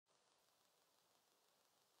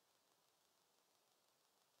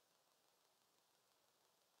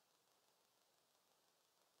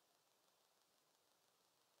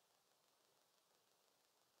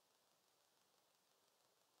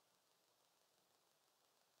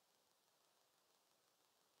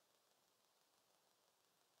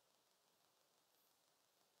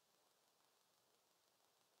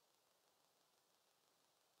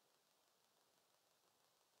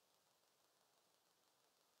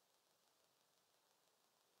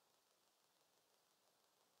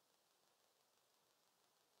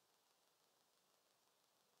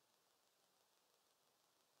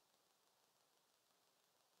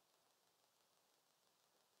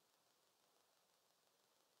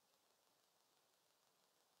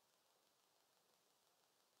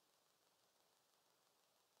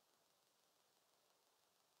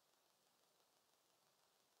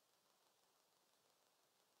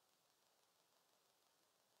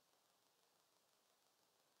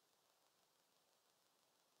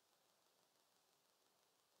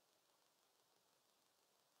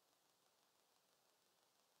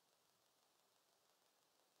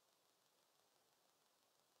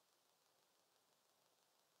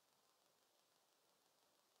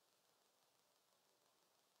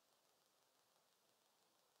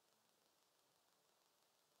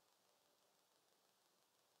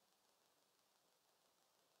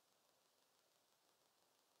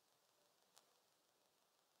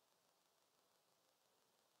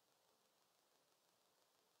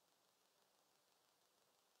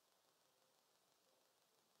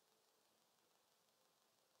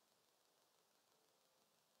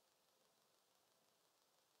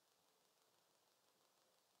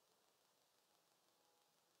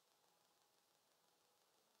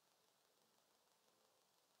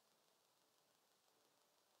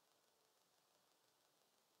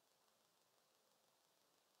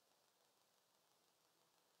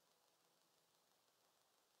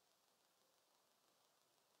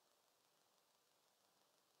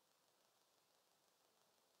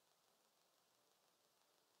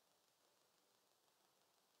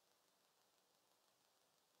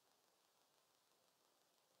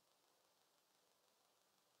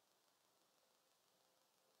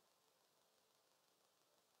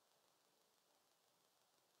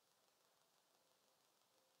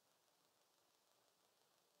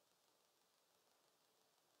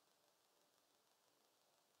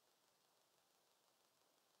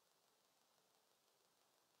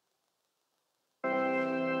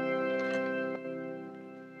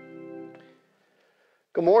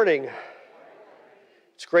Good morning.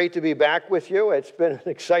 It's great to be back with you. It's been an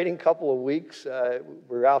exciting couple of weeks.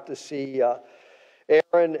 We're out to see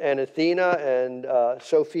Aaron and Athena and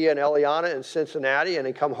Sophia and Eliana in Cincinnati, and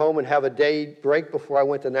then come home and have a day break before I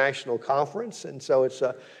went to national conference. And so it's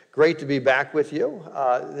great to be back with you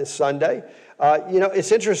this Sunday.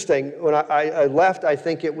 It's interesting. When I left, I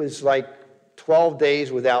think it was like 12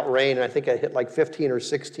 days without rain, and I think I hit like 15 or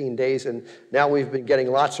 16 days, and now we've been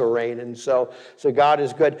getting lots of rain, and so God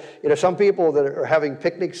is good. Some people that are having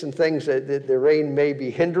picnics and things, the rain may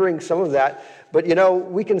be hindering some of that, but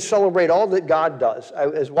we can celebrate all that God does. I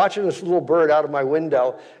was watching this little bird out of my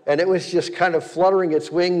window, and it was just kind of fluttering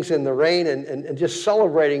its wings in the rain and just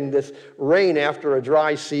celebrating this rain after a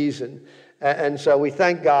dry season. And so we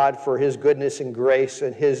thank God for His goodness and grace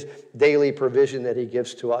and His daily provision that He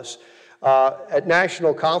gives to us. At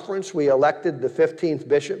National Conference, we elected the 15th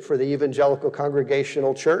bishop for the Evangelical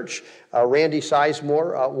Congregational Church. Randy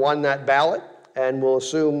Sizemore won that ballot and will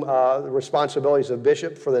assume the responsibilities of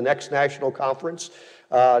bishop for the next National Conference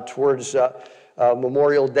towards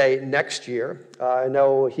Memorial Day next year. I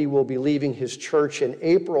know he will be leaving his church in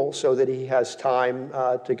April so that he has time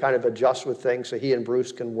to kind of adjust with things, so he and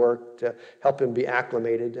Bruce can work to help him be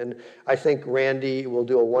acclimated. And I think Randy will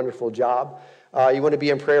do a wonderful job. You want to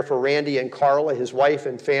be in prayer for Randy and Carla, his wife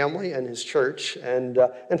and family, and his church, and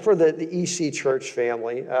for the EC church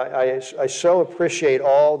family. I so appreciate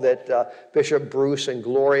all that Bishop Bruce and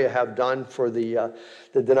Gloria have done for the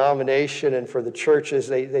denomination and for the churches.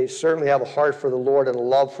 They certainly have a heart for the Lord and a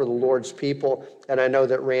love for the Lord's people, and I know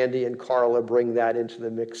that Randy and Carla bring that into the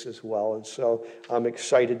mix as well. And so I'm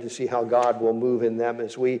excited to see how God will move in them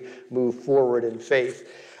as we move forward in faith.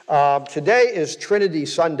 Today is Trinity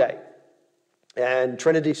Sunday. And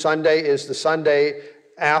Trinity Sunday is the Sunday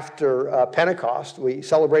after Pentecost. We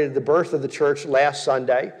celebrated the birth of the church last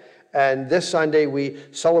Sunday, and this Sunday we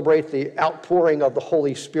celebrate the outpouring of the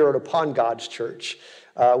Holy Spirit upon God's church.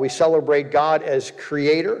 We celebrate God as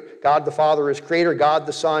creator, God the Father as creator, God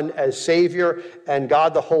the Son as Savior, and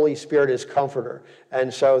God the Holy Spirit as comforter.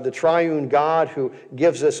 And so the triune God who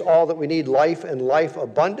gives us all that we need, life and life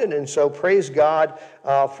abundant. And so praise God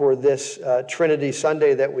for this Trinity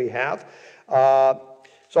Sunday that we have.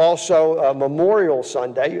 It's also Memorial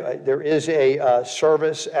Sunday. There is a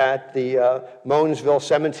service at the Mohnton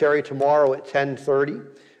Cemetery tomorrow at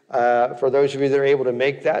 10:30. For those of you that are able to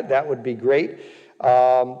make that, that would be great.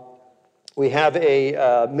 We have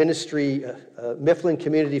a ministry, Mifflin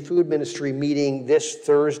Community Food Ministry meeting this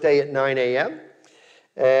Thursday at 9 a.m.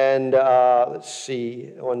 And let's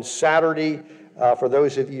see, on Saturday, for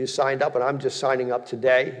those of you who signed up, and I'm just signing up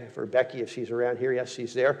today for Becky if she's around here. Yes,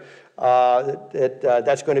 she's there.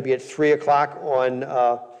 That's going to be at 3 o'clock on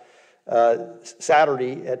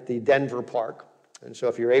Saturday at the Denver Park. And so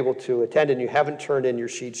if you're able to attend and you haven't turned in your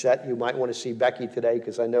sheet yet, you might want to see Becky today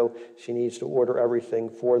because I know she needs to order everything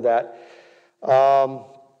for that.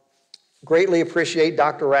 Greatly appreciate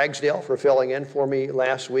Dr. Ragsdale for filling in for me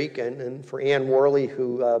last week and for Ann Worley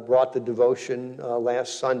who brought the devotion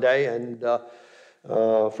last Sunday, and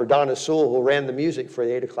for Donna Sewell, who ran the music for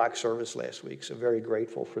the 8 o'clock service last week. So very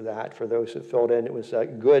grateful for that. For those who filled in, it was a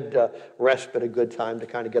good rest, but a good time to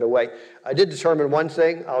kind of get away. I did determine one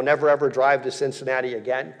thing. I'll never, ever drive to Cincinnati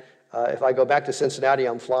again. If I go back to Cincinnati,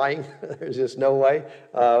 I'm flying. There's just no way.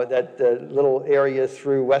 That little area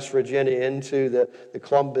through West Virginia into the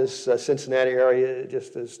Columbus, Cincinnati area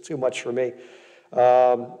just is too much for me.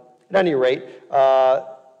 At any rate,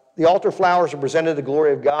 the altar flowers are presented to the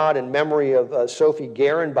glory of God in memory of Sophie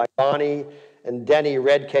Guerin by Bonnie and Denny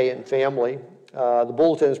Redkay and family. The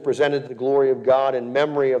bulletin is presented to the glory of God in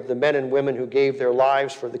memory of the men and women who gave their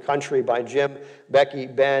lives for the country by Jim, Becky,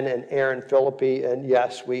 Ben, and Aaron Philippi. And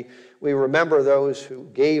yes, we remember those who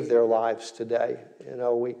gave their lives today.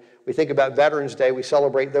 We think about Veterans Day, we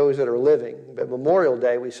celebrate those that are living. But Memorial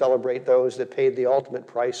Day, we celebrate those that paid the ultimate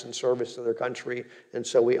price in service to their country. And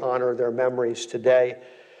so we honor their memories today.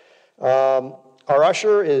 Our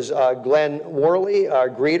usher is Glenn Worley. Our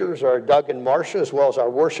greeters are Doug and Marcia, as well as our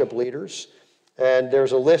worship leaders. And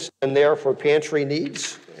there's a list in there for pantry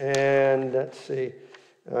needs. And let's see,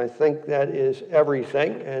 I think that is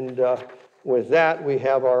everything. And with that, we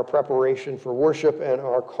have our preparation for worship and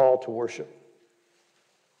our call to worship.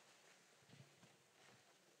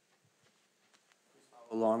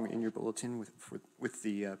 Follow along in your bulletin with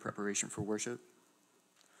the preparation for worship.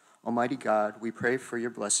 Almighty God, we pray for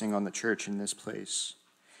your blessing on the church in this place.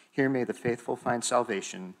 Here may the faithful find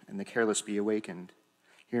salvation and the careless be awakened.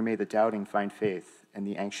 Here may the doubting find faith and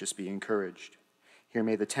the anxious be encouraged. Here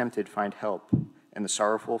may the tempted find help and the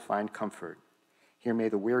sorrowful find comfort. Here may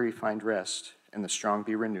the weary find rest and the strong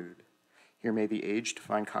be renewed. Here may the aged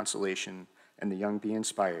find consolation, and the young be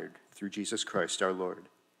inspired, through Jesus Christ our Lord.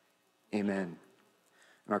 Amen.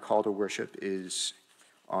 And our call to worship is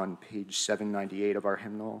on page 798 of our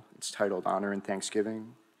hymnal. It's titled Honor and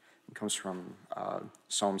Thanksgiving. It comes from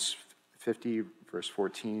Psalms 50, verse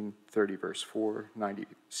 14, 30, verse 4,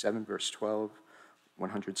 97, verse 12,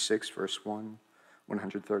 106, verse 1,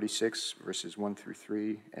 136, verses 1 through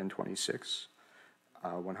 3 and 26,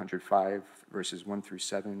 105, verses 1 through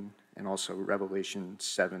 7, and also Revelation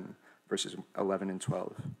 7, verses 11 and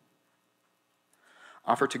 12.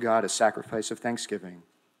 Offer to God a sacrifice of thanksgiving.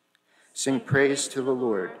 Sing praise to the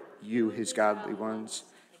Lord, you his godly ones,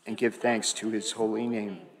 and give thanks to his holy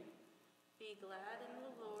name. Be glad in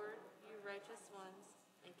the Lord, you righteous ones,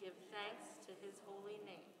 and give thanks to his holy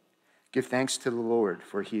name. Give thanks to the Lord,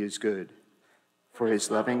 for he is good, for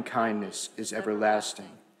his loving kindness is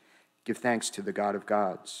everlasting. Give thanks to the God of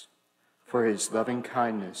gods, for his loving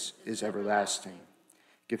kindness is everlasting.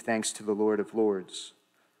 Give thanks to the Lord of lords,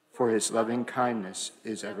 for his loving kindness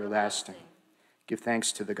is everlasting. Give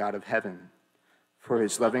thanks to the God of heaven, for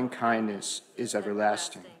his loving kindness is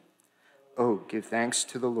everlasting. Oh, give thanks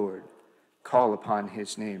to the Lord, call upon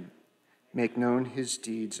his name, make known his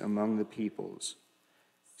deeds among the peoples.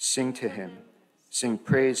 Sing to him, sing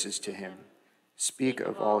praises to him, speak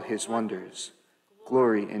of all his wonders,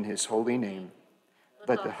 glory in his holy name.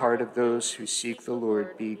 Let the heart of those who seek the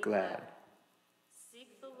Lord be glad.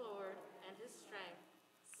 Seek the Lord and his strength,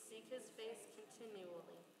 seek his face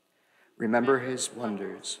continually. Remember his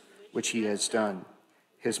wonders, which he has done,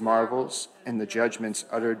 his marvels and the judgments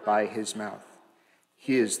uttered by his mouth.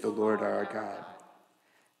 He is the Lord our God.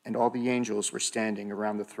 And all the angels were standing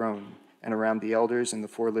around the throne and around the elders and the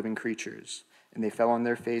four living creatures, and they fell on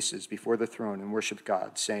their faces before the throne and worshiped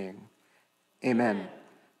God, saying, Amen.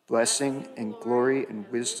 Blessing and glory and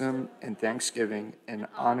wisdom and thanksgiving and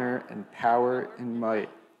honor and power and might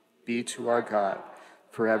be to our God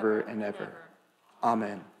forever and ever.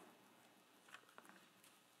 Amen.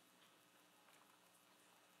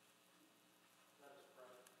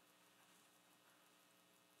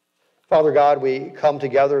 Father God, we come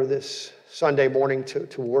together this Sunday morning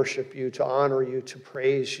to worship you, to honor you, to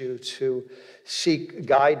praise you, to seek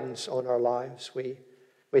guidance on our lives.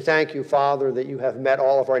 We thank you, Father, that you have met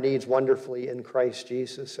all of our needs wonderfully in Christ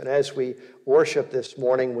Jesus. And as we worship this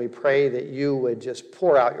morning, we pray that you would just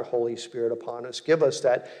pour out your Holy Spirit upon us. Give us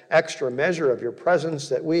that extra measure of your presence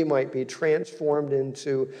that we might be transformed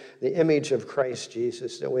into the image of Christ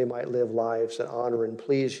Jesus, that we might live lives that honor and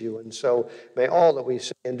please you. And so may all that we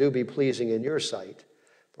say and do be pleasing in your sight.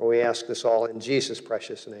 For we ask this all in Jesus'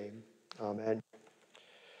 precious name. Amen.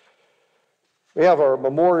 We have our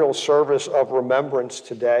memorial service of remembrance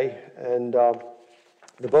today, and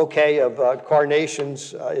the bouquet of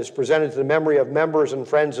carnations is presented to the memory of members and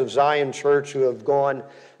friends of Zion Church who have gone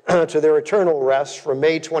to their eternal rest from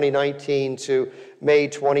May 2019 to May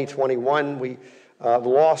 2021. We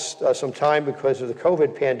lost some time because of the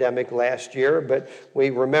COVID pandemic last year, but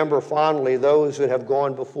we remember fondly those that have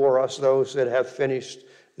gone before us, those that have finished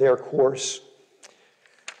their course.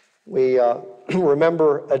 We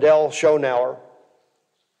remember Adele Schonauer,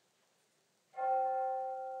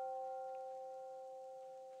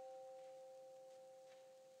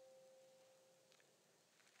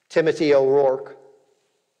 Timothy O'Rourke,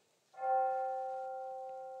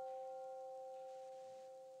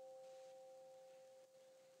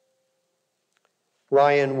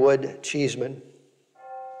 Ryan Wood Cheeseman,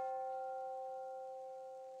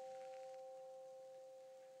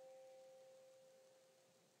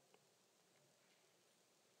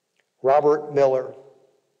 Robert Miller,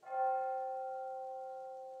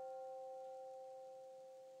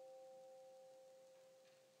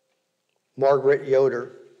 Margaret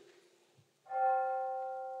Yoder,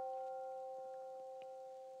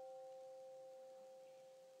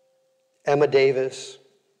 Emma Davis,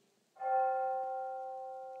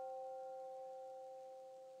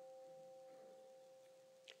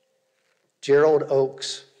 Gerald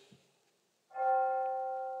Oakes,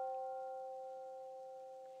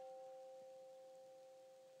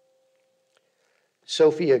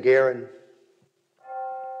 Sophia Guerin,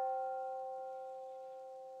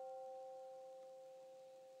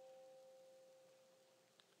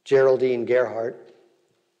 Geraldine Gerhardt,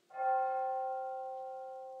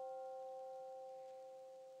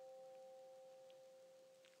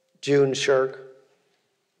 June Shirk,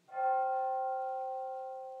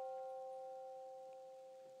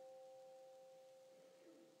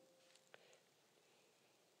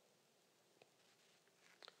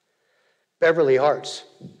 Beverly Hartz,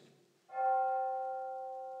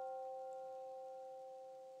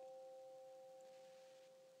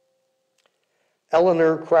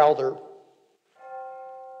 Eleanor Crowther.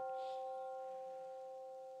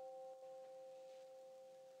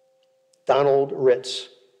 Donald Ritz.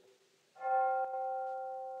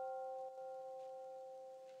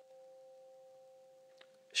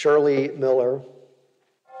 Shirley Miller.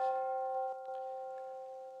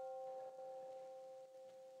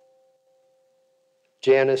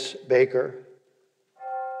 Janice Baker.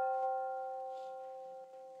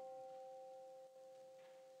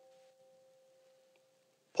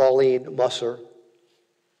 Pauline Musser.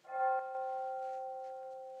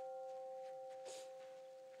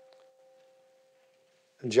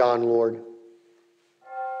 And John Lord.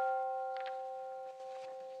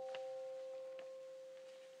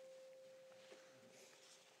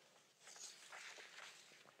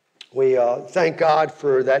 We thank God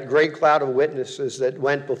for that great cloud of witnesses that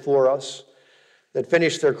went before us, that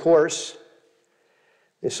finished their course.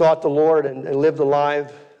 They sought the Lord and lived a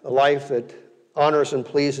life that honors and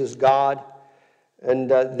pleases God. And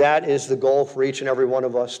that is the goal for each and every one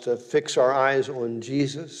of us, to fix our eyes on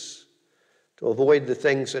Jesus, to avoid the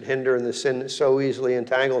things that hinder and the sin that so easily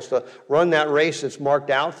entangles, to run that race that's marked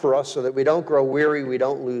out for us so that we don't grow weary, we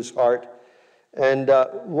don't lose heart. And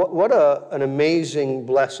what an amazing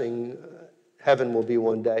blessing heaven will be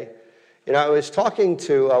one day. You know, I was talking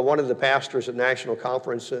to one of the pastors at National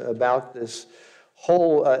Conference about this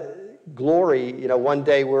whole glory, you know, one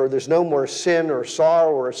day where there's no more sin or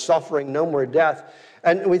sorrow or suffering, no more death.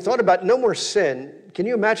 And we thought about no more sin. Can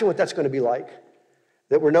you imagine what that's going to be like?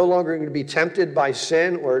 That we're no longer going to be tempted by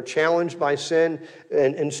sin or challenged by sin,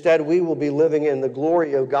 and instead we will be living in the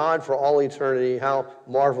glory of God for all eternity. How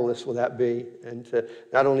marvelous will that be? And to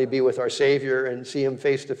not only be with our Savior and see Him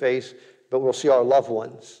face to face, but we'll see our loved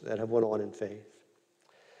ones that have went on in faith.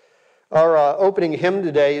 Our opening hymn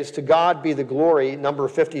today is "To God Be the Glory," number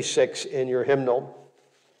 56 in your hymnal.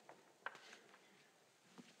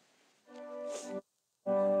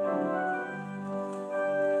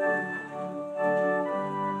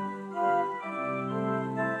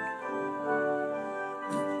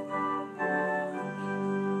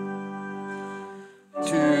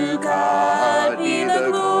 To God be the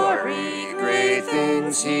glory, great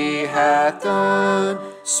things He hath done.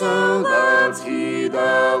 So loved He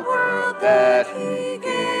the world that He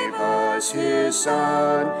gave us His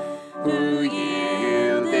Son, who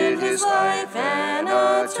yielded His life an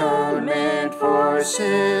atonement for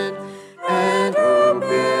sin, and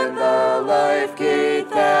opened the life gate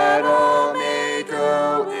that all may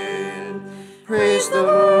go in. Praise the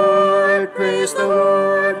Lord, praise the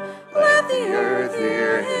Lord. Let the earth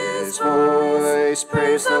hear His voice.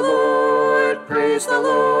 Praise the Lord, praise the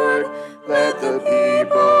Lord. Let the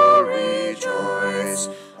people rejoice.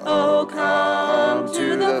 Oh, come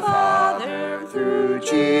to the Father through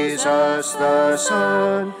Jesus the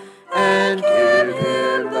Son, and give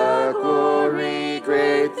Him the glory,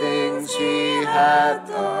 great things He hath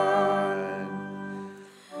done.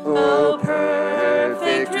 Oh,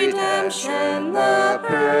 perfect redemption, the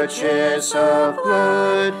purchase of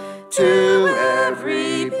blood, to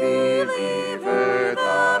every believer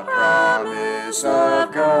the promise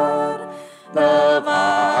of God. The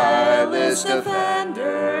vilest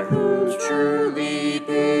offender who truly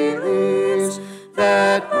believes,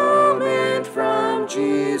 that moment from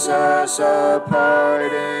Jesus a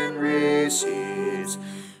pardon receives.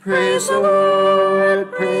 Praise the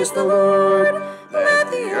Lord, praise the Lord. Let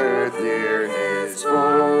the earth hear His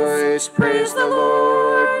voice. Praise the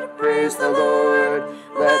Lord, praise the Lord.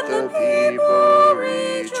 Let the people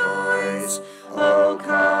rejoice. Oh,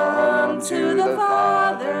 come to the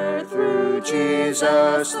Father through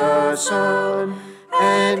Jesus the Son,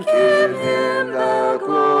 and give Him the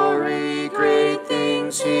glory, great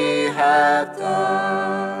things He hath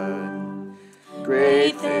done.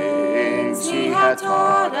 Great things He hath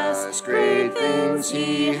taught us, great things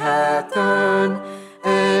He hath done,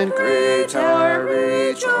 and great our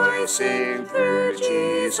rejoicing through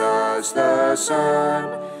Jesus the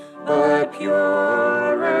Son. But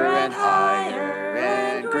purer and higher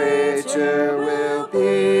and greater will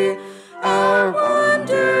be our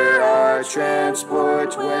wonder, our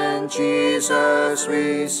transport when Jesus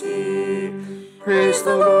we see. Praise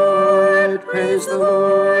the Lord, praise the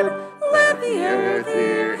Lord. Let the earth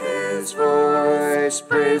hear His voice.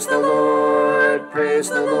 Praise the Lord, praise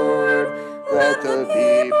the Lord. Let the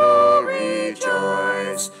people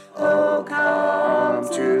rejoice. Oh, come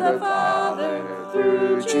to the Father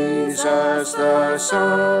through Jesus the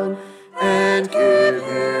Son, and give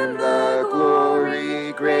Him the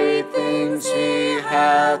glory, great things He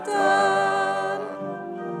hath done.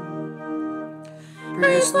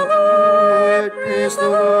 Praise the Lord,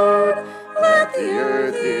 let the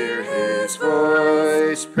earth hear His voice.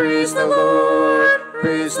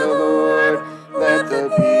 Praise the Lord, let the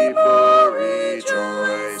people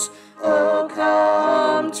rejoice. Oh,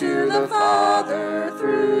 come to the Father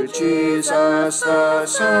through Jesus the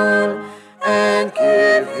Son, and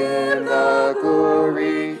give him the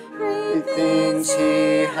glory, great things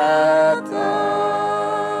he hath done.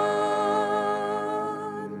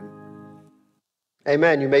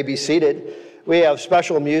 Amen. You may be seated. We have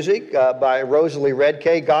special music by Rosalie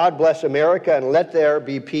Redkay, God Bless America, and Let There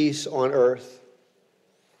Be Peace on Earth.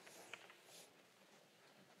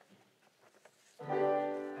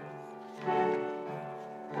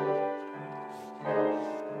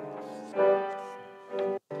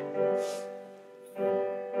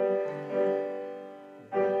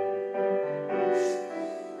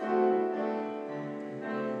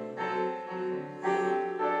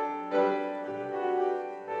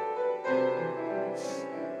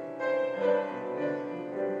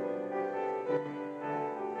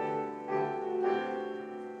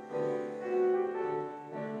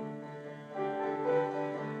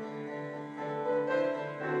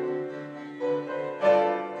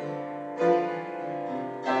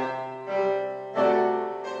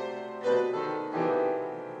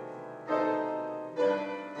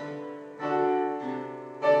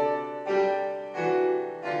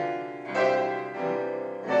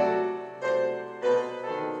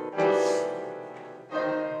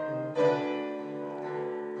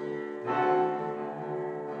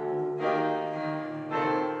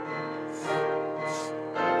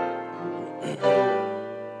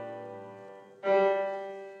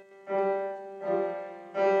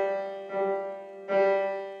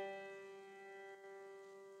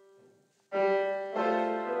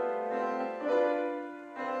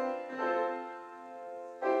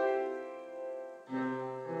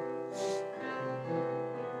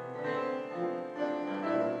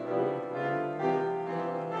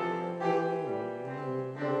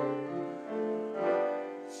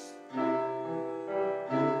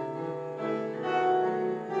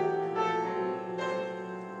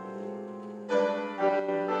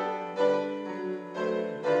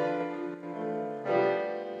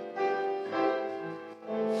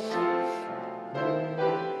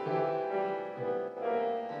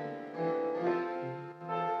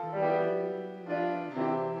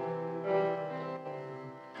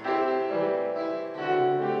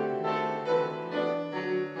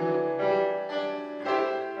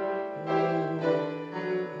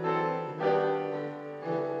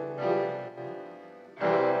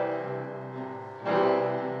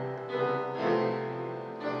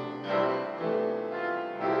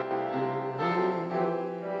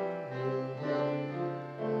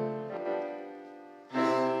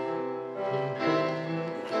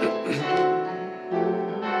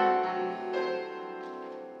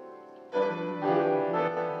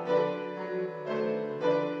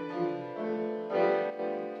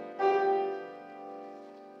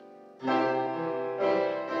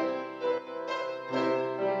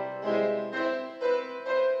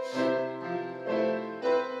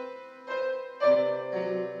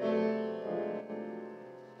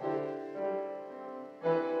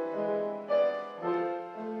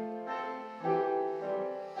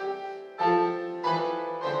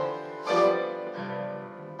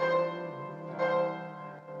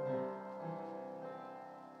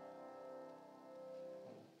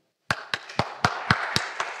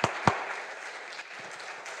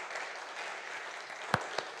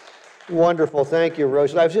 Wonderful. Thank you,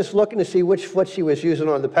 Rose. I was just looking to see which foot she was using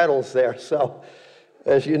on the pedals there. So,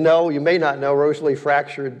 as you know, you may not know, Rosalie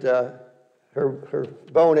fractured her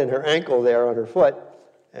bone in her ankle there on her foot.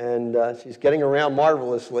 And she's getting around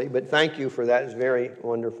marvelously. But thank you for that. It's very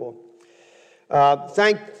wonderful.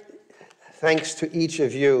 Thanks to each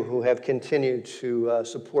of you who have continued to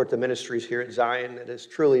support the ministries here at Zion. It has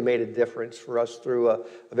truly made a difference for us through a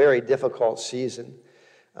very difficult season.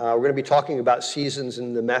 We're going to be talking about seasons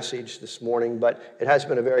in the message this morning, but it has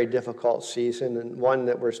been a very difficult season and one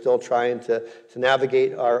that we're still trying to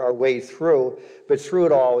navigate our way through. But through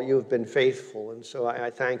it all, you have been faithful. And so I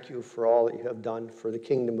thank you for all that you have done for the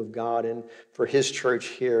kingdom of God and for his church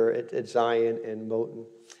here at Zion and Mohnton.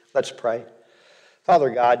 Let's pray.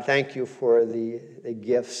 Father God, thank you for the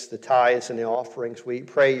gifts, the tithes, and the offerings. We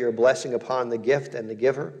pray your blessing upon the gift and the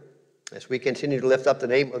giver as we continue to lift up the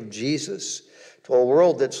name of Jesus to a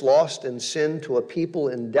world that's lost in sin, to a people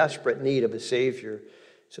in desperate need of a Savior.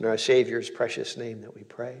 It's in our Savior's precious name that we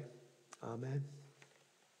pray. Amen.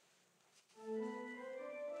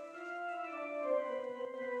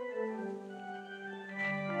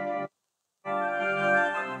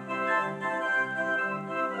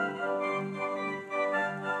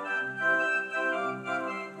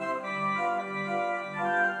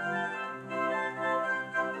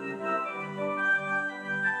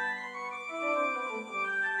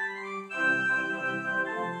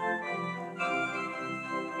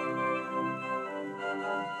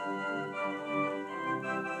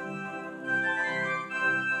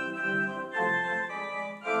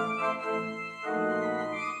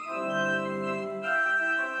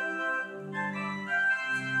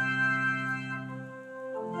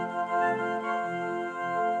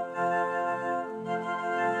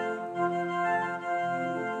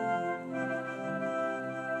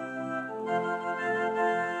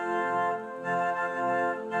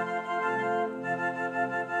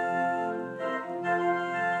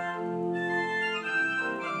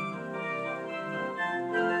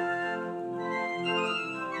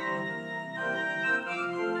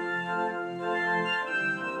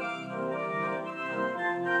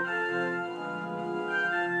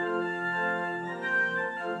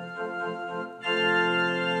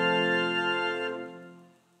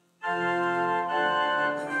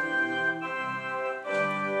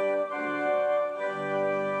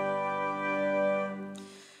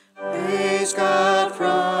 Praise God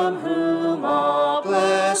from whom all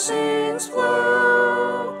blessings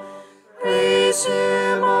flow. Praise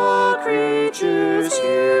him, all creatures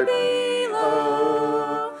here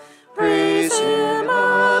below. Praise him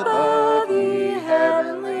above, ye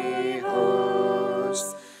heavenly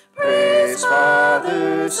hosts. Praise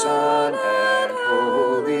Father, Son, and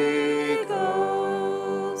Holy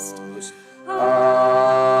Ghost. Amen.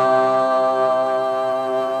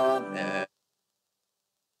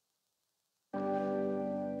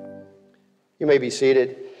 You may be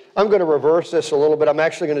seated. I'm going to reverse this a little bit. I'm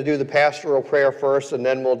actually going to do the pastoral prayer first, and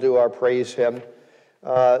then we'll do our praise hymn.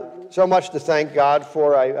 So much to thank God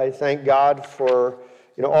for. I thank God for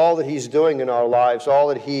all that he's doing in our lives, all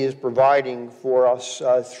that he is providing for us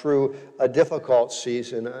through a difficult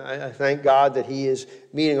season. I thank God that he is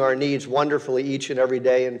meeting our needs wonderfully each and every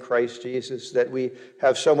day in Christ Jesus, that we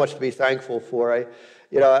have so much to be thankful for. I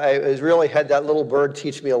really had that little bird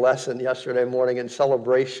teach me a lesson yesterday morning in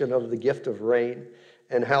celebration of the gift of rain,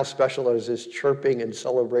 and how special it is chirping and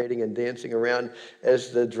celebrating and dancing around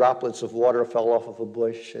as the droplets of water fell off of a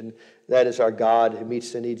bush. And that is our God who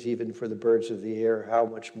meets the needs even for the birds of the air. How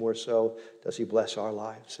much more so does he bless our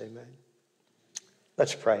lives? Amen.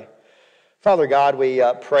 Let's pray. Father God, we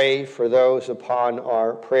pray for those upon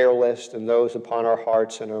our prayer list and those upon our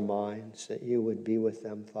hearts and our minds, that you would be with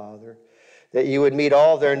them, Father, that you would meet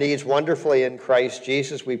all their needs wonderfully in Christ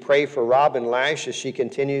Jesus. We pray for Robin Lash as she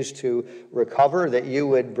continues to recover, that you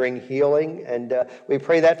would bring healing. And we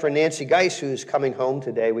pray that for Nancy Geis, who's coming home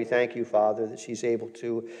today. We thank you, Father, that she's able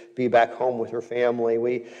to be back home with her family.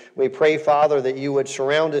 We pray, Father, that you would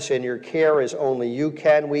surround us in your care as only you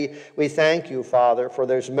can. We thank you, Father, for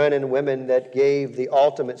those men and women that gave the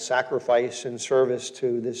ultimate sacrifice and service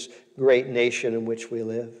to this great nation in which we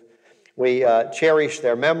live. We cherish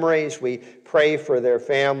their memories, we pray for their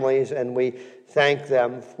families, and we thank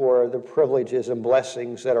them for the privileges and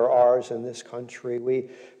blessings that are ours in this country. We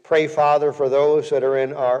pray, Father, for those that are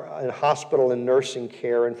in hospital and nursing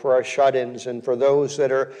care, and for our shut-ins, and for those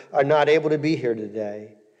that are not able to be here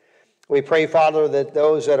today. We pray, Father, that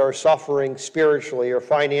those that are suffering spiritually or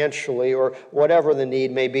financially or whatever the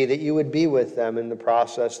need may be, that you would be with them in the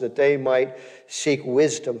process, that they might seek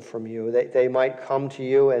wisdom from you, that they might come to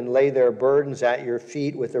you and lay their burdens at your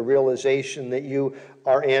feet with the realization that you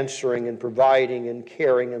are answering and providing and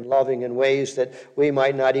caring and loving in ways that we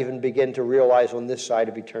might not even begin to realize on this side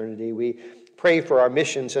of eternity. We pray for our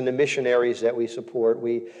missions and the missionaries that we support.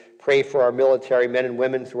 We pray for our military men and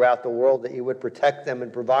women throughout the world, that you would protect them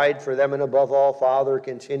and provide for them, and above all, Father,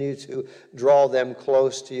 continue to draw them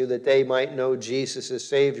close to you, that they might know Jesus as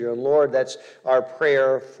Savior. And Lord, that's our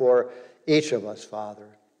prayer for each of us, Father.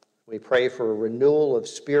 We pray for a renewal of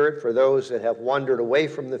spirit for those that have wandered away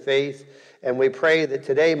from the faith, and we pray that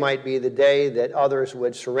today might be the day that others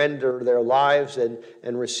would surrender their lives and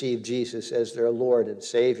receive Jesus as their Lord and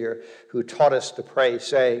Savior, who taught us to pray,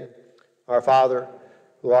 saying, Our Father,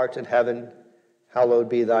 who art in heaven, hallowed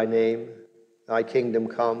be thy name. Thy kingdom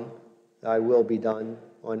come, thy will be done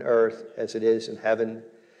on earth as it is in heaven.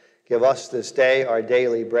 Give us this day our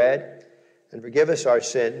daily bread, and forgive us our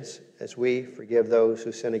sins as we forgive those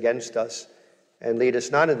who sin against us. And lead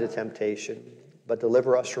us not into temptation, but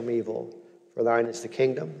deliver us from evil. For thine is the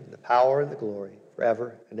kingdom, the power, and the glory,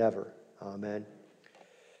 forever and ever. Amen.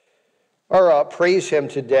 Our praise hymn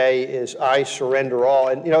today is I Surrender All.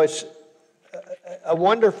 And it's a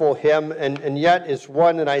wonderful hymn, and yet it's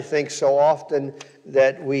one that I think so often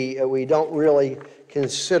that we don't really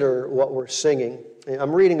consider what we're singing.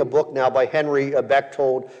 I'm reading a book now by Henry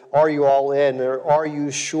Bechtold, Are You All In? Or Are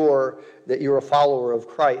You Sure That You're a Follower of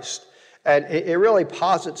Christ? And it really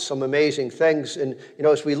posits some amazing things. And,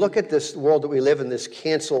 as we look at this world that we live in, this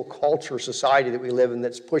cancel culture society that we live in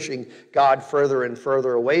that's pushing God further and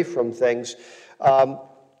further away from things,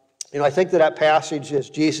 I think that passage is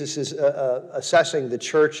Jesus is assessing the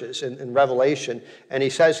churches in Revelation. And he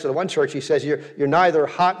says to the one church, he says, you're neither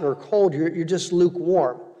hot nor cold, you're just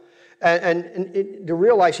lukewarm. And to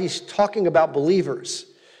realize he's talking about believers.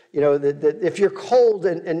 That if you're cold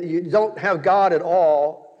and you don't have God at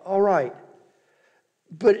all right.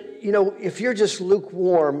 But, if you're just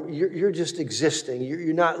lukewarm, you're just existing.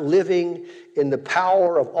 You're not living in the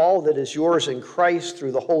power of all that is yours in Christ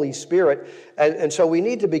through the Holy Spirit. And so we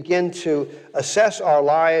need to begin to assess our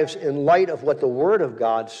lives in light of what the Word of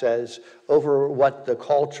God says over what the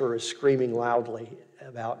culture is screaming loudly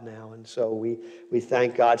about now. And so we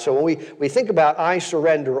thank God. So when we think about I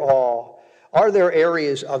surrender all, Are there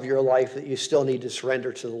areas of your life that you still need to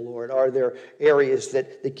surrender to the Lord? Are there areas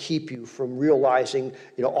that keep you from realizing,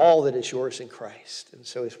 all that is yours in Christ? And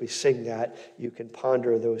so as we sing that, you can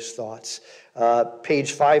ponder those thoughts.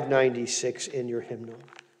 Page 596 in your hymnal.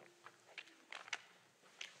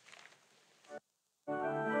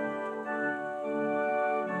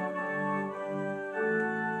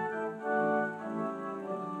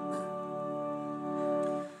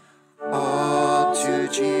 To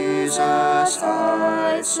Jesus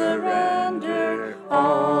I surrender,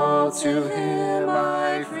 all to him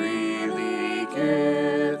I freely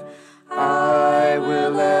give. I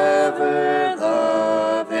will ever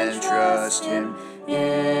love and trust him,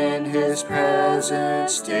 in his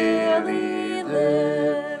presence daily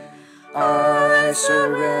live. I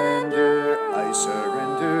surrender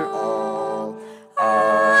all.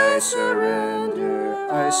 I surrender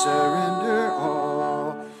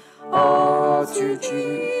all to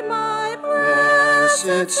thee, my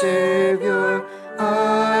blessed Savior,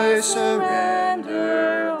 I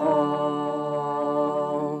surrender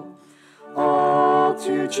all. All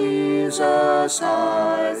to Jesus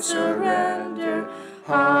I surrender,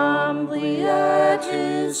 humbly at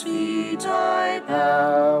his feet I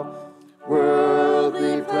bow.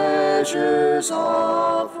 Worldly pleasures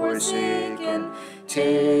all forsaken,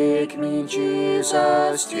 take me,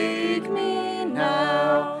 Jesus, take me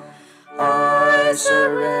now. I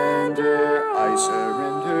surrender all.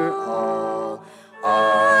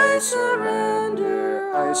 I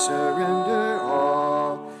surrender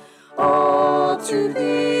all to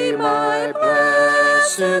thee, my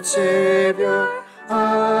blessed Savior,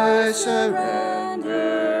 I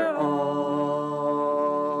surrender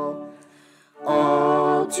all.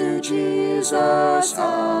 All to Jesus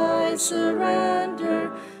I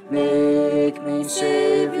surrender, make me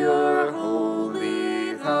Savior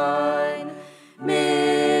wholly thine.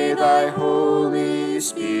 May thy Holy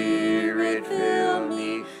Spirit fill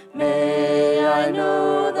me, may I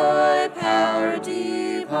know thy power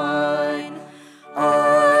divine.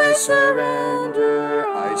 I surrender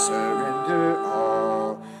all. I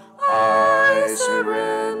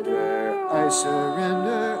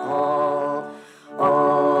surrender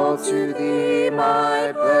all to thee,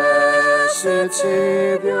 my blessed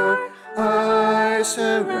Savior, I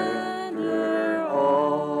surrender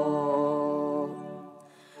all.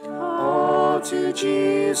 All to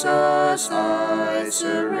Jesus I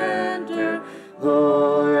surrender,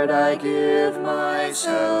 Lord, I give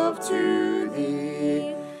myself to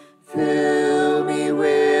thee. Fill me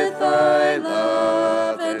with thy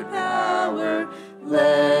love and power,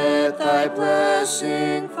 let thy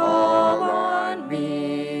blessing fall on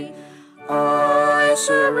me. I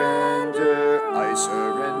surrender all.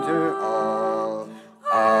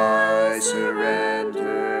 I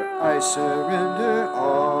surrender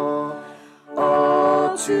all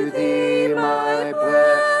to thee, my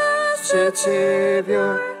blessed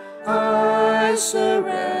Savior, I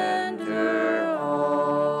surrender all.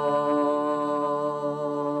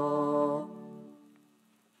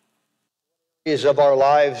 Areas of our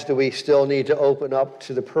lives do we still need to open up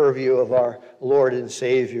to the purview of our Lord and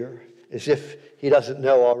Savior, as if he doesn't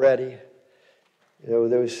know already?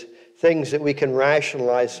 Those things that we can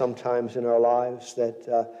rationalize sometimes in our lives,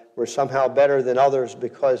 that we're somehow better than others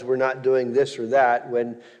because we're not doing this or that,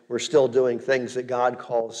 when we're still doing things that God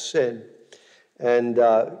calls sin. And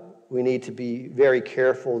we need to be very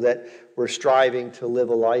careful that we're striving to live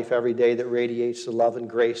a life every day that radiates the love and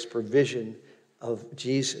grace provision of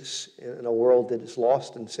Jesus in a world that is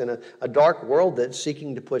lost in sin, a dark world that's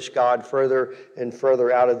seeking to push God further and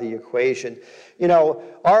further out of the equation.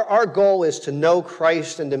 Our goal is to know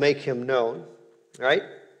Christ and to make him known, right?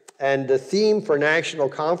 And the theme for National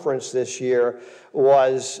Conference this year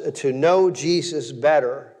was to know Jesus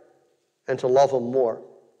better and to love him more.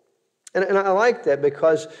 And I like that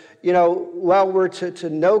because, while we're to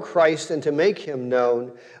know Christ and to make him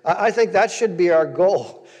known, I think that should be our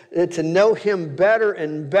goal, to know him better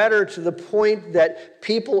and better, to the point that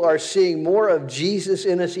people are seeing more of Jesus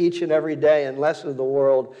in us each and every day and less of the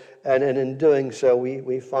world. And in doing so,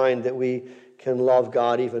 we find that we can love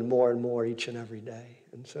God even more and more each and every day.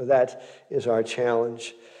 And so that is our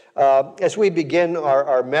challenge. As we begin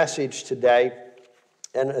our message today,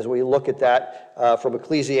 and as we look at that from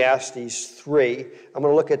Ecclesiastes 3, I'm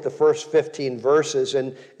going to look at the first 15 verses,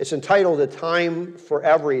 and it's entitled A Time for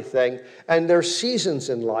Everything. And there's seasons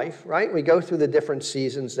in life, right? We go through the different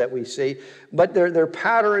seasons that we see, but there are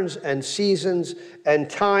patterns and seasons and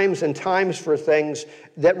times for things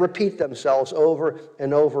that repeat themselves over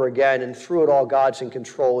and over again. And through it all, God's in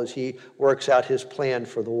control as he works out his plan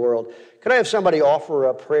for the world. Could I have somebody offer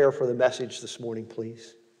a prayer for the message this morning,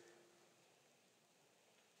 please?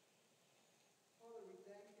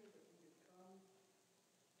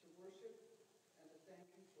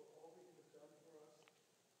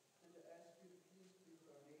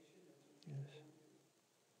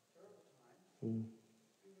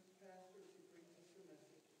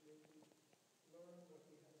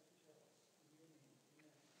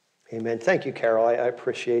 Amen. Thank you, Carol. I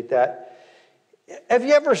appreciate that. Have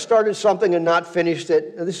you ever started something and not finished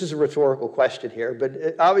it? Now, this is a rhetorical question here,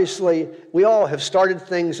 but obviously we all have started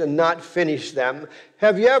things and not finished them.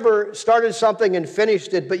 Have you ever started something and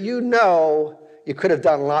finished it, but you know you could have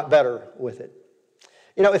done a lot better with it?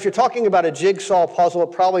 You know, if you're talking about a jigsaw puzzle,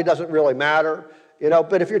 it probably doesn't really matter.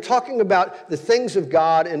 But if you're talking about the things of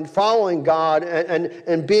God and following God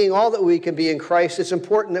and being all that we can be in Christ, it's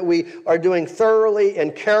important that we are doing thoroughly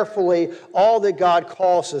and carefully all that God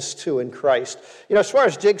calls us to in Christ. As far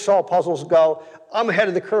as jigsaw puzzles go, I'm ahead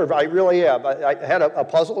of the curve. I really am. I had a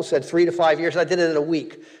puzzle that said 3 to 5 years. I did it in a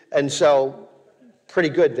week. And so, pretty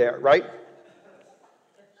good there, right?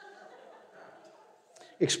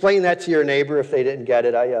 Explain that to your neighbor if they didn't get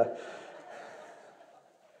it.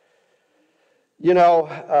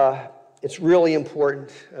 It's really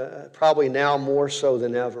important, probably now more so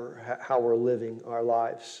than ever, how we're living our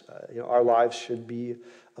lives. Our lives should be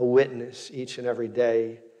a witness each and every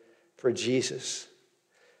day for Jesus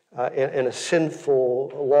in a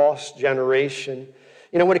sinful, lost generation.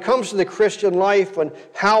 When it comes to the Christian life and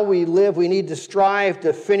how we live, we need to strive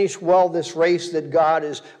to finish well this race that God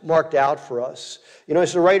has marked out for us.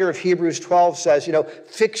 As the writer of Hebrews 12 says,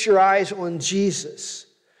 fix your eyes on Jesus,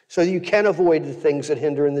 so that you can avoid the things that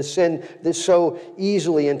hinder and the sin that so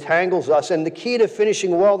easily entangles us. And the key to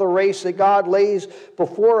finishing well the race that God lays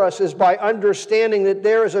before us is by understanding that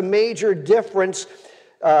there is a major difference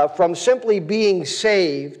from simply being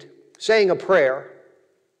saved, saying a prayer,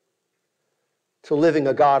 to living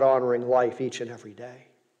a God-honoring life each and every day.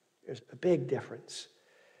 There's a big difference.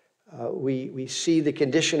 We see the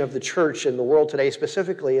condition of the church in the world today,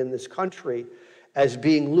 specifically in this country, as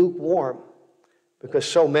being lukewarm, because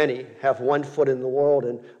so many have one foot in the world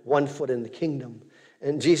and one foot in the kingdom.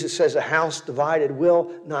 And Jesus says a house divided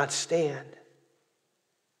will not stand.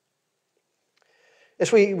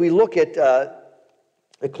 As we look at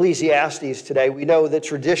Ecclesiastes today, we know that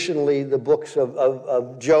traditionally the books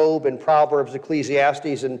of Job and Proverbs,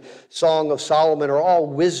 Ecclesiastes, and Song of Solomon are all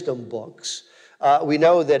wisdom books. We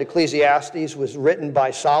know that Ecclesiastes was written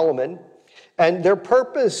by Solomon, and their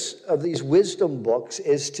purpose of these wisdom books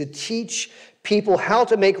is to teach people how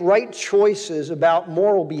to make right choices about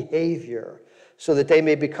moral behavior so that they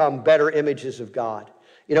may become better images of God.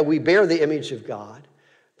 We bear the image of God,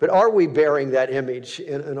 but are we bearing that image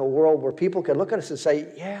in a world where people can look at us and say,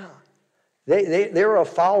 yeah, they're a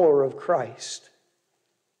follower of Christ?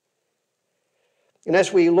 And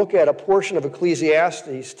as we look at a portion of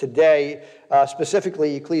Ecclesiastes today,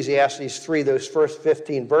 specifically Ecclesiastes 3, those first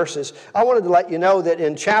 15 verses, I wanted to let you know that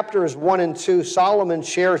in chapters 1 and 2, Solomon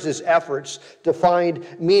shares his efforts to find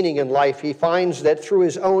meaning in life. He finds that through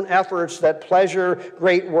his own efforts that pleasure,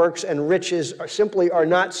 great works, and riches simply are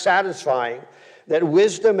not satisfying, that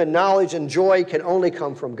wisdom and knowledge and joy can only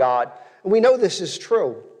come from God. And we know this is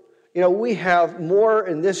true. We have more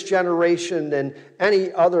in this generation than any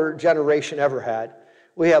other generation ever had.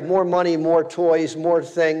 We have more money, more toys, more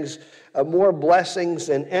things, more blessings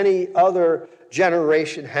than any other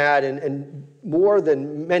generation had, and more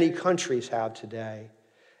than many countries have today.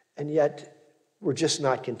 And yet, we're just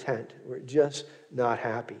not content. We're just not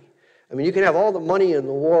happy. You can have all the money in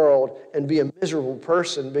the world and be a miserable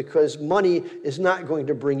person because money is not going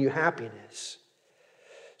to bring you happiness.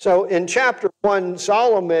 So in chapter 1,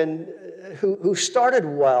 Solomon, who started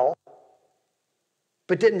well,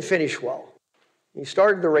 but didn't finish well. He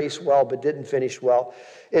started the race well, but didn't finish well.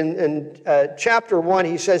 In chapter 1,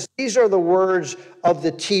 he says, these are the words of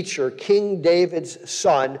the teacher, King David's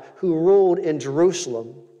son, who ruled in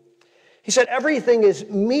Jerusalem. He said, everything is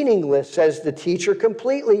meaningless, says the teacher,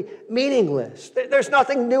 completely meaningless. There's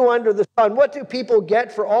nothing new under the sun. What do people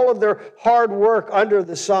get for all of their hard work under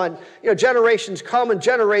the sun? Generations come and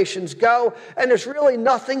generations go, and there's really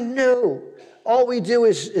nothing new. All we do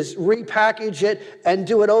is repackage it and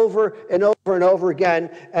do it over and over and over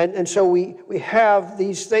again. And so we have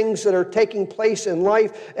these things that are taking place in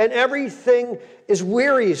life, and everything is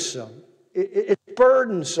wearisome. It's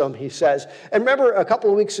burdensome, he says. And remember, a couple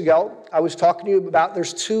of weeks ago, I was talking to you about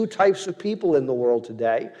there's two types of people in the world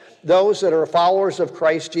today. Those that are followers of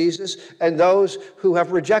Christ Jesus and those who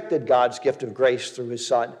have rejected God's gift of grace through his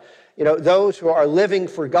Son. Those who are living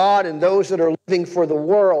for God and those that are living for the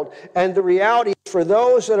world. And the reality is, for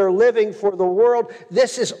those that are living for the world,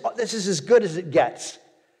 this is as good as it gets.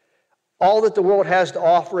 All that the world has to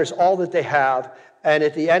offer is all that they have. And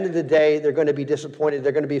at the end of the day, they're going to be disappointed.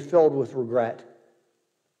 They're going to be filled with regret.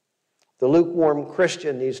 The lukewarm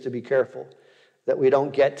Christian needs to be careful. that we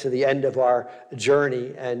don't get to the end of our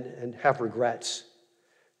journey and have regrets,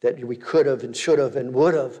 that we could have and should have and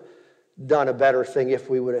would have done a better thing if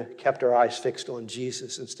we would have kept our eyes fixed on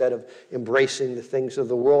Jesus instead of embracing the things of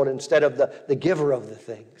the world, instead of the giver of the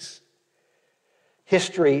things.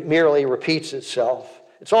 History merely repeats itself.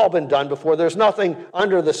 It's all been done before. There's nothing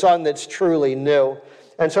under the sun that's truly new.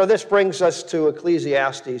 And so this brings us to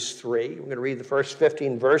Ecclesiastes 3. We're going to read the first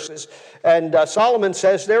 15 verses. And Solomon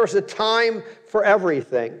says, there is a time for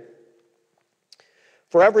everything.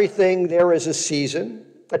 For everything there is a season,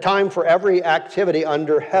 a time for every activity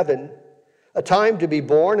under heaven, a time to be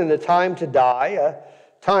born and a time to die, a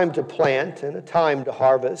time to plant and a time to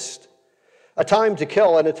harvest, a time to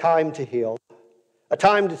kill and a time to heal, a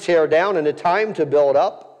time to tear down and a time to build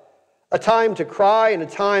up, a time to cry and a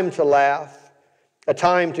time to laugh, a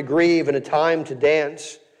time to grieve and a time to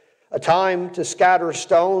dance, a time to scatter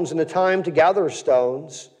stones and a time to gather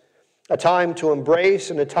stones, a time to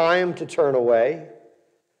embrace and a time to turn away,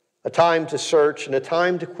 a time to search and a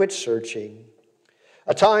time to quit searching,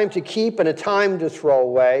 a time to keep and a time to throw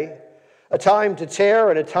away, a time to tear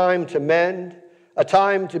and a time to mend, a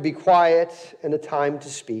time to be quiet and a time to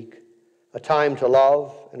speak, a time to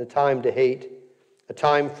love and a time to hate, a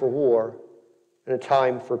time for war and a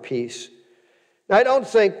time for peace. Now, I don't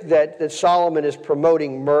think that Solomon is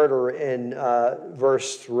promoting murder in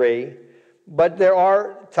verse 3, but there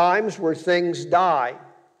are times where things die,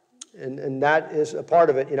 and that is a part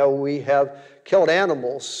of it. You know, we have killed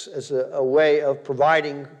animals as a way of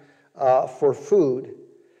providing for food,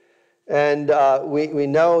 and we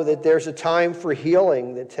know that there's a time for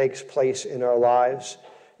healing that takes place in our lives.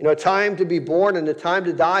 You know, a time to be born and a time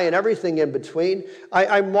to die and everything in between.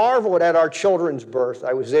 I marveled at our children's birth.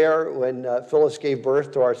 I was there when Phyllis gave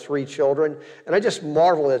birth to our 3 children, and I just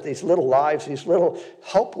marveled at these little lives, these little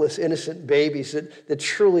helpless, innocent babies that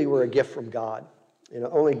truly were a gift from God. You know,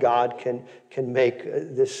 only God can make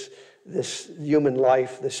this human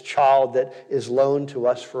life, this child that is loaned to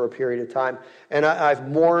us for a period of time. And I've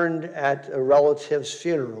mourned at relatives'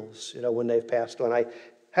 funerals, you know, when they've passed on. I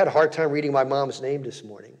had a hard time reading my mom's name this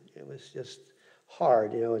morning. It was just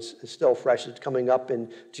hard. You know, it's still fresh. It's coming up in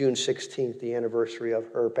June 16th, the anniversary of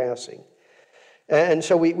her passing. And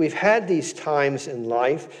so we've had these times in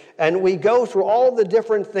life, and we go through all the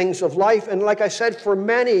different things of life. And like I said, for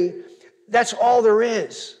many, that's all there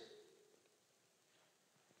is.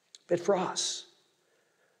 But for us,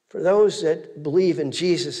 for those that believe in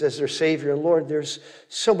Jesus as their Savior and Lord, there's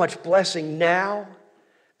so much blessing now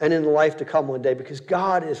and in the life to come one day, because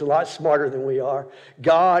God is a lot smarter than we are.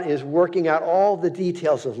 God is working out all the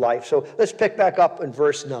details of life. So let's pick back up in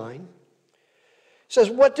verse 9. It says,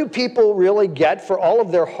 what do people really get for all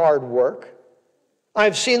of their hard work?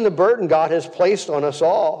 I've seen the burden God has placed on us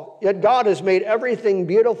all, yet God has made everything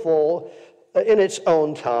beautiful in its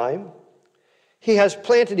own time. He has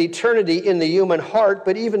planted eternity in the human heart,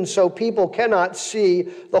 but even so, people cannot see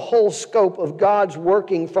the whole scope of God's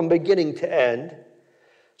working from beginning to end.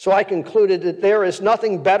 So I concluded that there is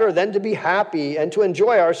nothing better than to be happy and to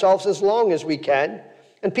enjoy ourselves as long as we can.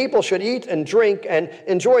 And people should eat and drink and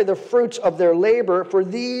enjoy the fruits of their labor, for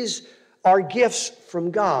these are gifts from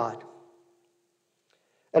God.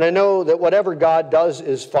 And I know that whatever God does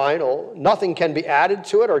is final. Nothing can be added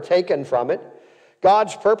to it or taken from it.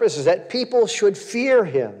 God's purpose is that people should fear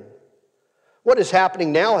him. What is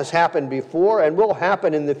happening now has happened before, and will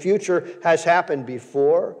happen in the future has happened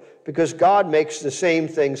before, because God makes the same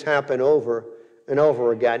things happen over and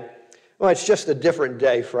over again. Well, it's just a different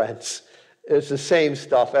day, friends. It's the same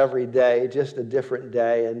stuff every day, just a different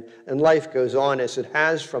day. And life goes on as it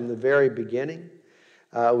has from the very beginning.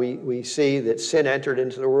 We see that sin entered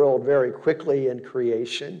into the world very quickly in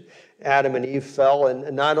creation. Adam and Eve fell,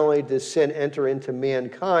 and not only did sin enter into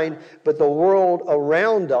mankind, but the world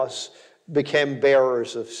around us became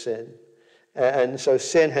bearers of sin. And so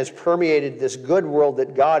sin has permeated this good world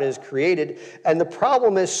that God has created. And the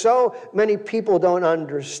problem is, so many people don't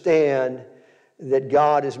understand that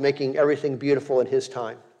God is making everything beautiful in his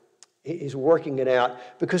time. He's working it out,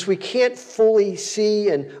 because we can't fully see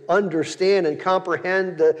and understand and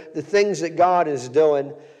comprehend the things that God is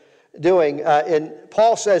doing. And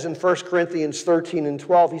Paul says in 1 Corinthians 13 and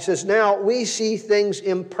 12, he says, now we see things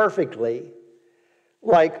imperfectly,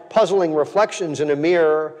 like puzzling reflections in a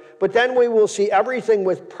mirror, but then we will see everything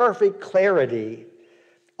with perfect clarity.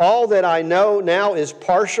 All that I know now is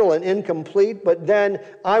partial and incomplete, but then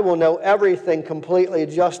I will know everything completely,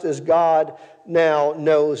 just as God now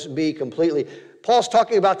knows me completely. Paul's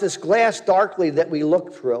talking about this glass darkly that we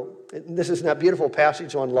look through. This is that beautiful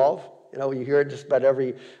passage on love. You know, you hear it just about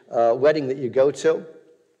every wedding that you go to.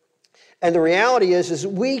 And the reality is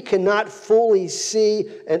we cannot fully see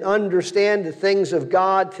and understand the things of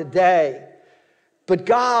God today. But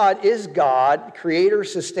God is God, creator,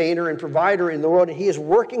 sustainer, and provider in the world, and he is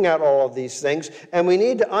working out all of these things. And we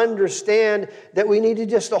need to understand that we need to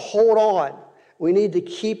just to hold on. We need to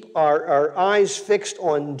keep our eyes fixed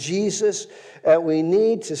on Jesus. We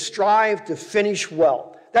need to strive to finish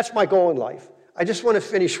well. That's my goal in life. I just want to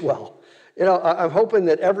finish well. I'm hoping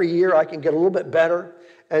that every year I can get a little bit better,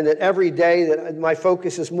 and that every day that my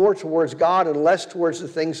focus is more towards God and less towards the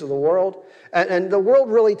things of the world. And the world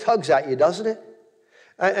really tugs at you, doesn't it?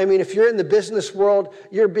 I mean, if you're in the business world,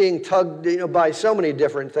 you're being tugged by so many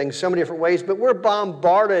different things, so many different ways, but we're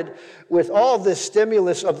bombarded with all this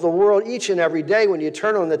stimulus of the world each and every day. When you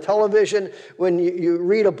turn on the television, when you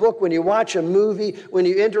read a book, when you watch a movie, when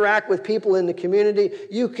you interact with people in the community,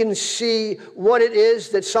 you can see what it is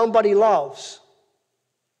that somebody loves.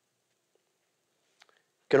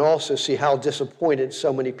 You can also see how disappointed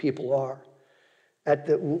so many people are at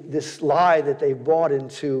this lie that they've bought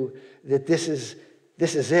into, that this is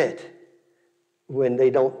it, when they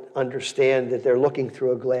don't understand that they're looking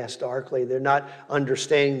through a glass darkly. They're not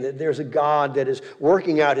understanding that there's a God that is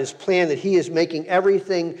working out his plan, that he is making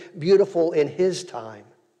everything beautiful in his time.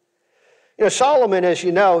 Solomon, as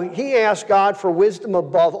you know, he asked God for wisdom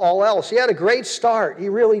above all else. He had a great start. He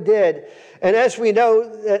really did. And as we know,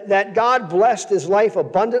 that God blessed his life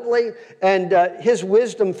abundantly, and his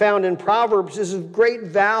wisdom found in Proverbs is of great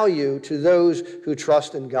value to those who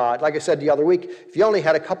trust in God. Like I said the other week, if you only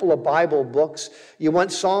had a couple of Bible books, you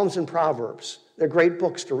want Psalms and Proverbs. They're great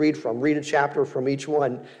books to read from. Read a chapter from each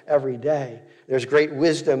one every day. There's great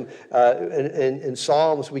wisdom in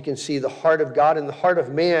Psalms. We can see the heart of God and the heart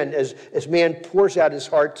of man as man pours out his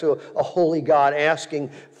heart to a holy God asking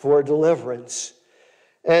for deliverance.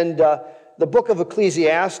 And the book of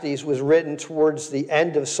Ecclesiastes was written towards the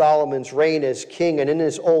end of Solomon's reign as king. And in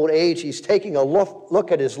his old age, he's taking a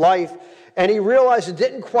look at his life, and he realized it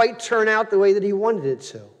didn't quite turn out the way that he wanted it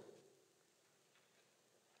to.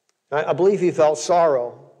 I believe he felt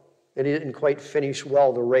sorrow that he didn't quite finish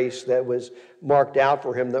well the race that was marked out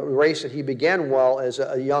for him, the race that he began well as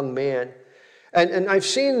a young man. And I've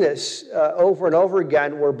seen this over and over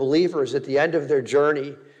again, where believers at the end of their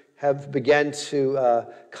journey have begun to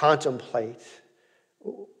contemplate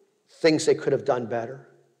things they could have done better,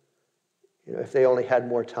 if they only had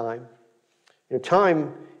more time.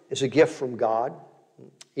 Time is a gift from God.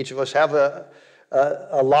 Each of us have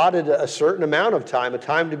allotted a certain amount of time, a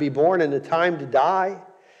time to be born and a time to die.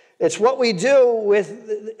 It's what we do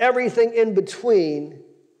with everything in between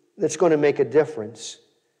that's going to make a difference.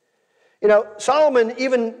 Solomon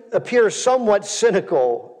even appears somewhat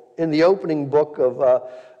cynical in the opening book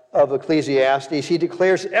of Ecclesiastes. He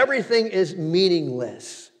declares everything is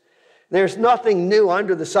meaningless. There's nothing new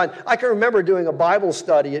under the sun. I can remember doing a Bible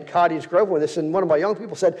study at Cottage Grove with this, and one of my young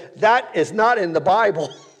people said, "That is not in the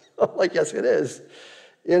Bible." I'm like, yes, it is.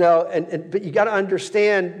 But you got to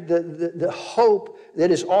understand the hope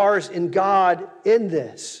that is ours in God in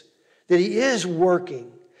this, that he is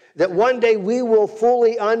working, that one day we will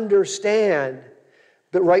fully understand.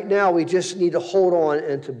 But right now we just need to hold on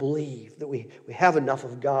and to believe that we have enough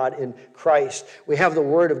of God in Christ. We have the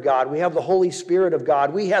Word of God. We have the Holy Spirit of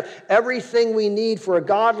God. We have everything we need for a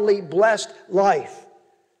godly, blessed life.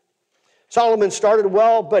 Solomon started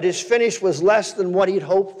well, but his finish was less than what he'd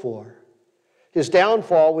hoped for. His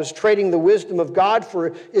downfall was trading the wisdom of God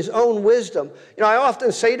for his own wisdom. I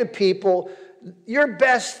often say to people, your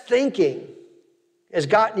best thinking has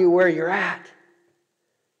gotten you where you're at.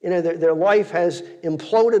 Their life has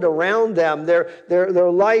imploded around them. Their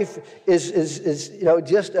life is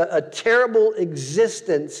just a terrible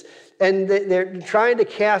existence. And they're trying to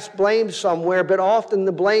cast blame somewhere, but often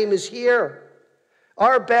the blame is here.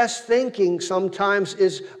 Our best thinking sometimes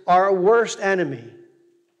is our worst enemy.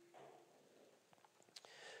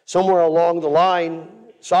 Somewhere along the line,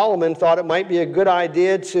 Solomon thought it might be a good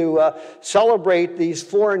idea to celebrate these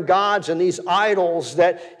foreign gods and these idols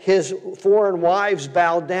that his foreign wives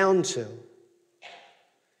bowed down to.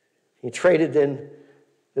 He traded in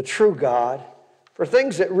the true God for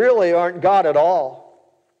things that really aren't God at all.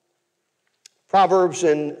 Proverbs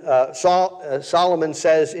in Solomon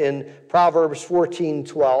says in Proverbs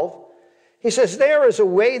 14:12, he says, "There is a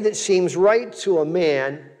way that seems right to a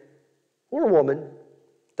man or woman."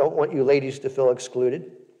 Don't want you ladies to feel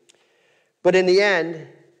excluded. But in the end,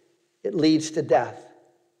 it leads to death.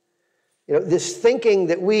 This thinking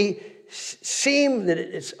that we seem that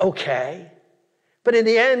it's okay, but in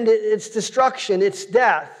the end, it's destruction, it's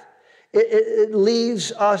death. It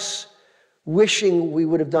leaves us wishing we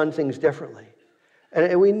would have done things differently.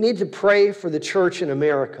 And we need to pray for the church in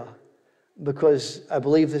America. because I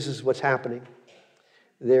believe this is what's happening.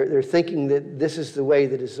 They're thinking that this is the way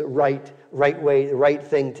that is the right way, the right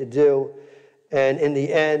thing to do. And in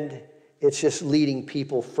the end, it's just leading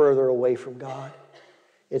people further away from God.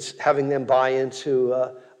 It's having them buy into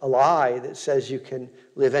a lie that says you can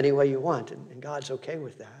live any way you want, and God's okay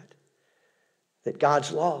with that. That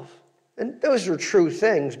God's love. And those are true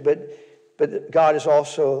things, but God is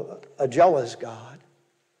also a jealous God.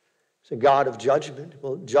 He's a God of judgment.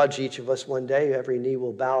 He'll judge each of us one day. Every knee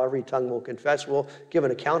will bow, every tongue will confess. We'll give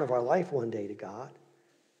an account of our life one day to God.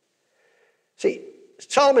 See,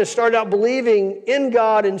 Solomon started out believing in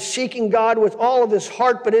God and seeking God with all of his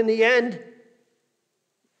heart, but in the end,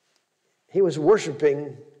 he was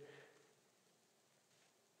worshiping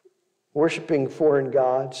foreign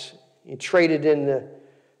gods. He traded in the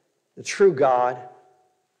true God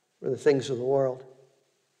for the things of the world.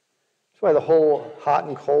 That's why the whole hot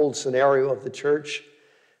and cold scenario of the church,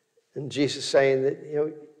 and Jesus saying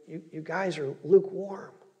that, you guys are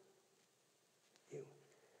lukewarm.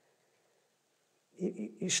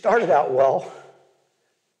 You started out well,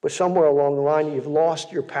 but somewhere along the line you've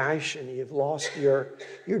lost your passion, you've lost your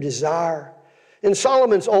desire. In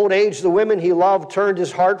Solomon's old age, the women he loved turned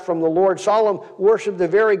his heart from the Lord. Solomon worshiped the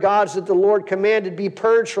very gods that the Lord commanded be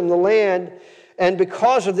purged from the land. And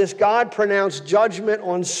because of this, God pronounced judgment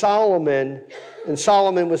on Solomon, and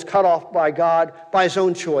Solomon was cut off by God by his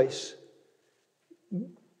own choice.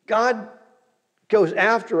 God goes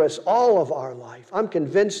after us all of our life. I'm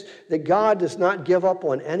convinced that God does not give up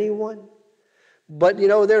on anyone. But,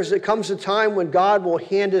 there comes a time when God will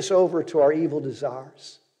hand us over to our evil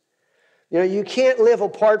desires. You can't live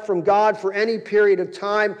apart from God for any period of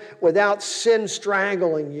time without sin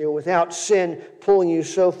strangling you, without sin pulling you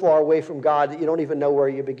so far away from God that you don't even know where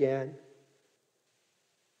you began.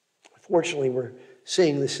 Unfortunately, we're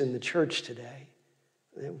seeing this in the church today.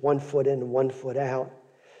 1 foot in and 1 foot out.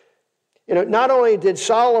 Not only did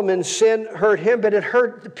Solomon's sin hurt him, but it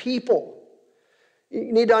hurt the people.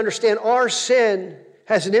 You need to understand our sin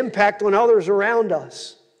has an impact on others around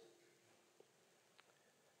us.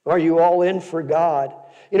 Are you all in for God?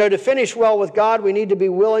 To finish well with God, we need to be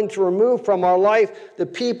willing to remove from our life the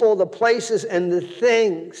people, the places, and the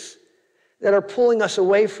things that are pulling us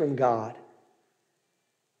away from God.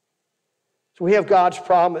 So we have God's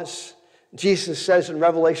promise. Jesus says in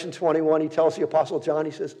Revelation 21, he tells the Apostle John,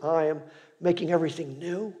 he says, I am making everything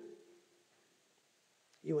new.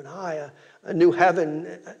 You and I, a new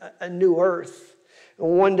heaven, a new earth. And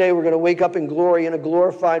one day we're going to wake up in glory in a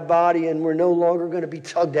glorified body, and we're no longer going to be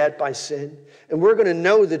tugged at by sin. And we're going to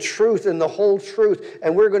know the truth and the whole truth,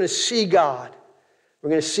 and we're going to see God. We're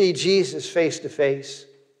going to see Jesus face to face.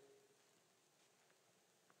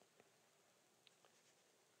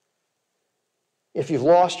 If you've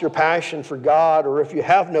lost your passion for God, or if you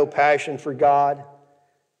have no passion for God,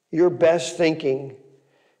 your best thinking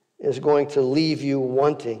is going to leave you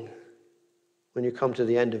wanting when you come to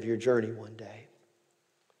the end of your journey one day.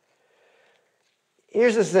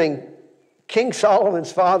 Here's the thing. King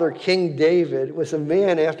Solomon's father, King David, was a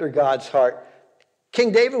man after God's heart.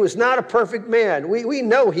 King David was not a perfect man. We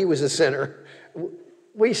know he was a sinner.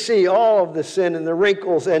 We see all of the sin and the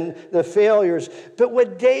wrinkles and the failures. But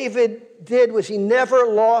what David did was he never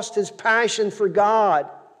lost his passion for God.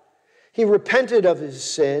 He repented of his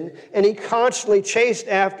sin, and he constantly chased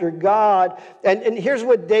after God. And here's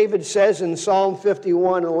what David says in Psalm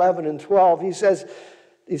 51, 11 and 12. He says,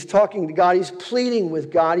 he's talking to God. He's pleading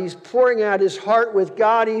with God. He's pouring out his heart with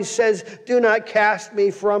God. He says, do not cast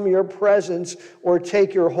me from your presence or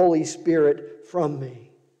take your Holy Spirit from me.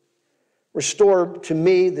 Restore to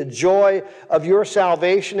me the joy of your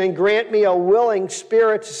salvation and grant me a willing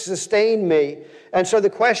spirit to sustain me. And so the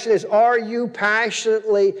question is, are you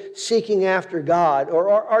passionately seeking after God, or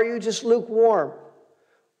are you just lukewarm?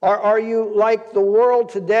 Are you like the world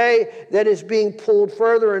today that is being pulled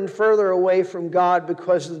further and further away from God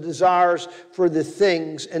because of the desires for the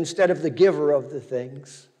things instead of the giver of the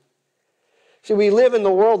things? See, we live in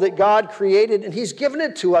the world that God created, and he's given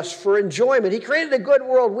it to us for enjoyment. He created a good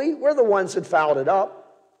world. We're the ones that fouled it up.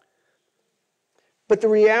 But the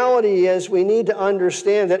reality is we need to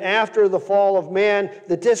understand that after the fall of man,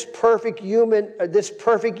 that this perfect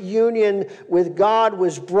union with God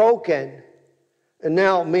was broken. And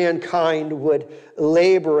now mankind would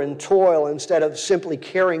labor and toil instead of simply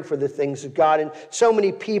caring for the things of God. And so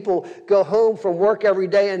many people go home from work every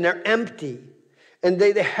day and they're empty. And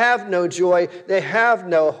they have no joy, they have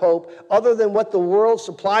no hope other than what the world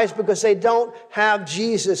supplies because they don't have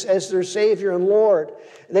Jesus as their Savior and Lord.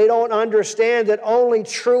 They don't understand that only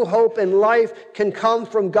true hope in life can come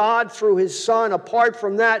from God through His Son. Apart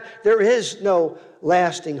from that, there is no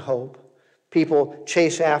lasting hope. People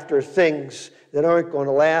chase after things that aren't going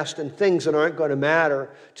to last and things that aren't going to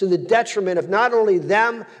matter, to the detriment of not only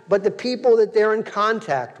them, but the people that they're in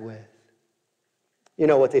contact with. You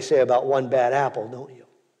know what they say about one bad apple, don't you?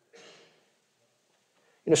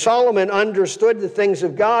 Solomon understood the things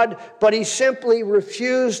of God, but he simply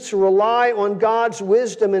refused to rely on God's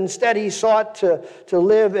wisdom. Instead, he sought to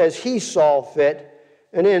live as he saw fit,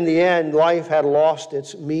 and in the end, life had lost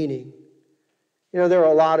its meaning. There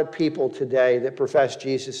are a lot of people today that profess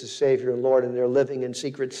Jesus as Savior and Lord, and they're living in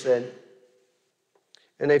secret sin.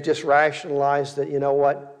 And they've just rationalized that, you know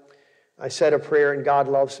what, I said a prayer and God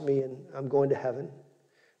loves me and I'm going to heaven,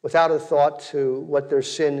 without a thought to what their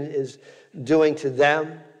sin is doing to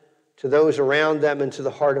them, to those around them, and to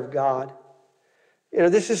the heart of God.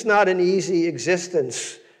 This is not an easy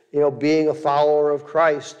existence, being a follower of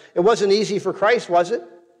Christ. It wasn't easy for Christ, was it?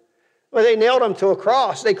 Well, they nailed him to a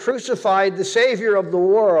cross. They crucified the Savior of the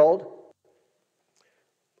world.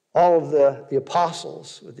 All of the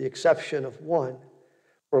apostles, with the exception of one,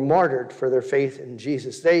 were martyred for their faith in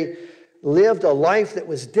Jesus. They lived a life that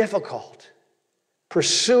was difficult,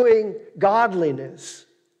 pursuing godliness,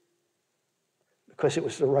 because it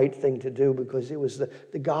was the right thing to do, because it was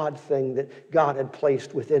the God thing that God had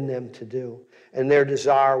placed within them to do. And their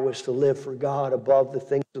desire was to live for God above the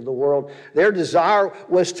things of the world. Their desire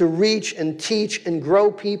was to reach and teach and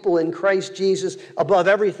grow people in Christ Jesus above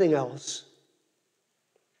everything else.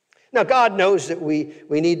 Now, God knows that we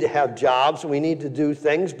need to have jobs and we need to do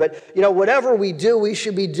things, but, whatever we do, we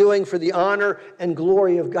should be doing for the honor and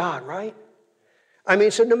glory of God, right?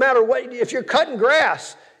 So no matter what, if you're cutting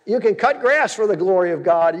grass, you can cut grass for the glory of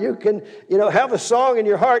God. You can, have a song in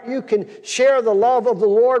your heart. You can share the love of the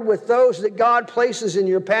Lord with those that God places in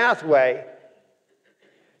your pathway.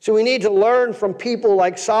 So we need to learn from people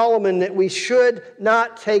like Solomon that we should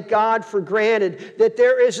not take God for granted, that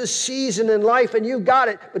there is a season in life, and you've got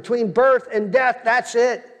it, between birth and death, that's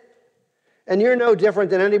it. And you're no different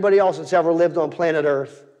than anybody else that's ever lived on planet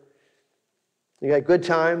Earth. You got good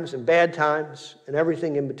times and bad times and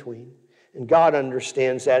everything in between. And God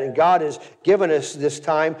understands that, and God has given us this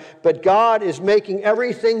time, but God is making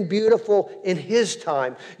everything beautiful in His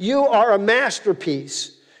time. You are a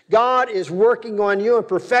masterpiece. God is working on you and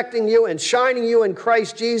perfecting you and shining you in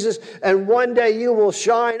Christ Jesus, and one day you will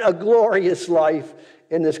shine a glorious life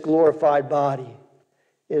in this glorified body.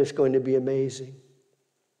 It is going to be amazing.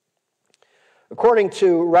 According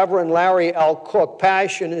to Reverend Larry L. Cook,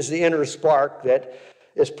 passion is the inner spark that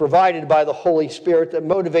is provided by the Holy Spirit that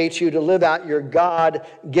motivates you to live out your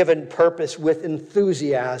God-given purpose with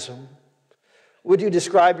enthusiasm. Would you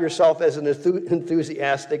describe yourself as an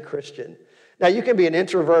enthusiastic Christian? Now, you can be an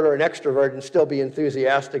introvert or an extrovert and still be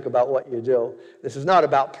enthusiastic about what you do. This is not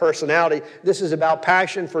about personality. This is about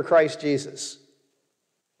passion for Christ Jesus.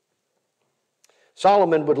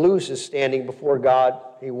 Solomon would lose his standing before God.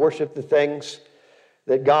 He worshiped the things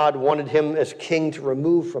that God wanted him as king to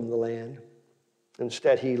remove from the land.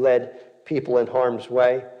 Instead, he led people in harm's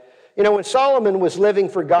way. When Solomon was living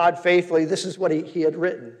for God faithfully, this is what he had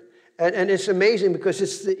written. And it's amazing because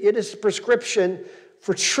it is the prescription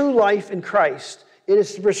for true life in Christ. It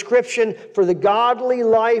is the prescription for the godly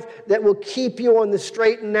life that will keep you on the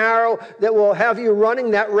straight and narrow, that will have you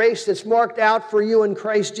running that race that's marked out for you in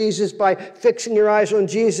Christ Jesus by fixing your eyes on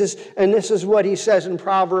Jesus. And this is what he says in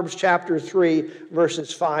Proverbs chapter 3,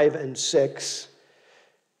 verses 5 and 6.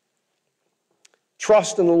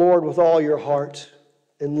 Trust in the Lord with all your heart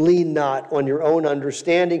and lean not on your own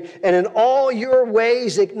understanding. And in all your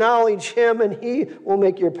ways acknowledge Him, and He will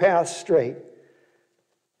make your path straight.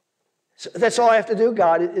 So that's all I have to do,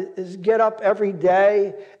 God, is get up every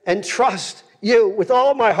day and trust you with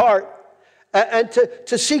all my heart and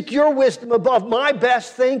to seek your wisdom above my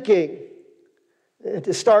best thinking. And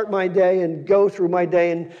to start my day and go through my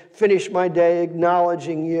day and finish my day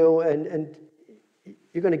acknowledging you, and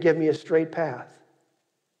you're going to give me a straight path.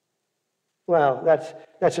 Wow,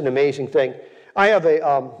 that's an amazing thing. I have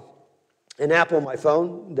an app on my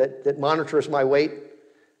phone that monitors my weight,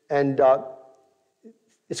 and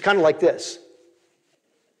it's kind of like this.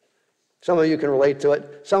 Some of you can relate to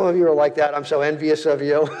it. Some of you are like that. I'm so envious of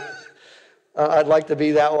you. I'd like to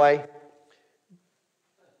be that way.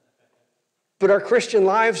 But our Christian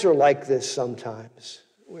lives are like this sometimes.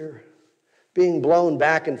 We're being blown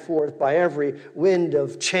back and forth by every wind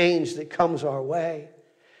of change that comes our way.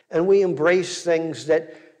 And we embrace things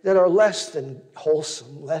that are less than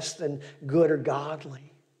wholesome, less than good or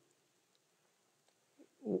godly.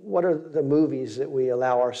 What are the movies that we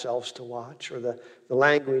allow ourselves to watch, or the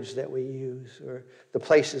language that we use, or the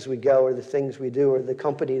places we go, or the things we do, or the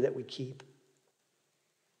company that we keep?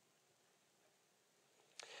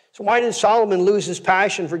 So why did Solomon lose his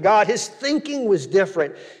passion for God? His thinking was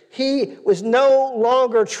different. He was no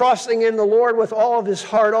longer trusting in the Lord with all of his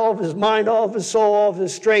heart, all of his mind, all of his soul, all of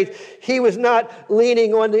his strength. He was not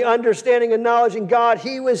leaning on the understanding and knowledge in God.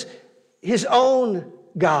 He was his own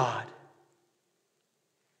God.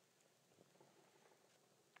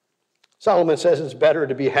 Solomon says it's better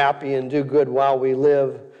to be happy and do good while we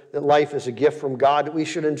live, that life is a gift from God that we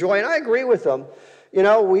should enjoy. And I agree with him. You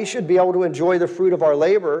know, we should be able to enjoy the fruit of our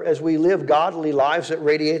labor as we live godly lives that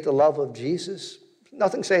radiate the love of Jesus.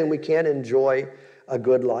 Nothing saying we can't enjoy a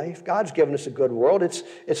good life. God's given us a good world.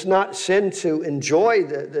 It's not sin to enjoy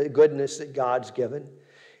the goodness that God's given.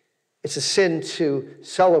 It's a sin to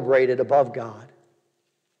celebrate it above God.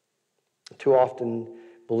 Too often,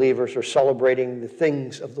 believers are celebrating the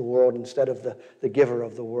things of the world instead of the giver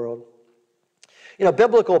of the world. You know,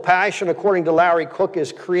 biblical passion, according to Larry Cook,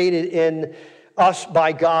 is created in us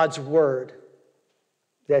by God's Word.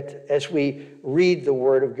 That as we read the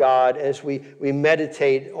Word of God, as we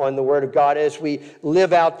meditate on the Word of God, as we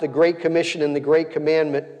live out the Great Commission and the Great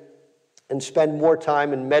Commandment, and spend more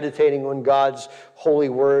time in meditating on God's holy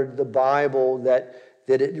Word, the Bible, that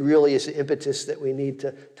it really is the impetus that we need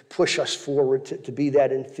to push us forward to be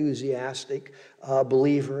that enthusiastic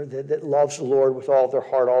believer that loves the Lord with all their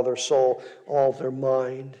heart, all their soul, all their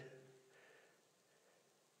mind.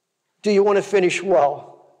 Do you want to finish well?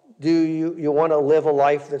 Do you want to live a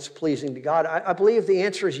life that's pleasing to God? I believe the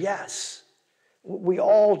answer is yes. We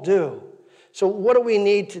all do. So what do we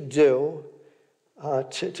need to do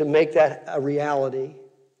to make that a reality?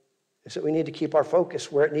 Is that we need to keep our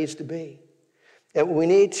focus where it needs to be. And we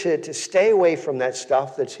need to stay away from that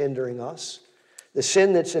stuff that's hindering us, the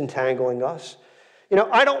sin that's entangling us. You know,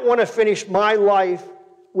 I don't want to finish my life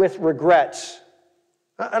with regrets.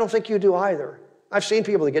 I don't think you do either. I've seen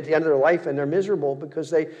people that get to the end of their life and they're miserable because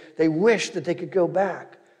they wish that they could go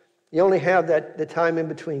back. You only have the time in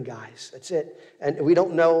between, guys. That's it. And we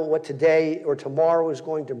don't know what today or tomorrow is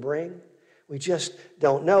going to bring. We just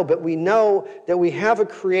don't know. But we know that we have a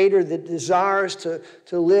Creator that desires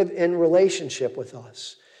to live in relationship with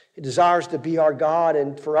us. He desires to be our God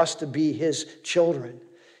and for us to be His children.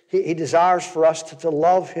 He desires for us to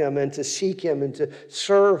love Him and to seek Him and to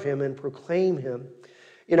serve Him and proclaim Him.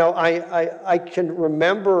 You know, I can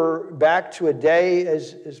remember back to a day,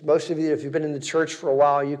 as most of you, if you've been in the church for a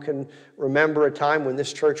while, you can remember a time when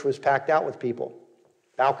this church was packed out with people,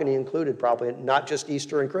 balcony included probably, not just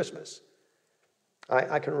Easter and Christmas.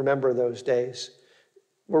 I can remember those days.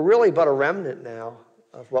 We're really but a remnant now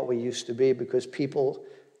of what we used to be because people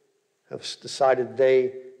have decided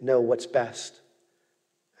they know what's best,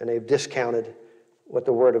 and they've discounted what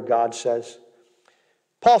the Word of God says.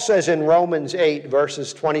 Paul says in Romans 8,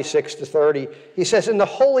 verses 26 to 30, he says, and the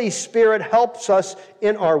Holy Spirit helps us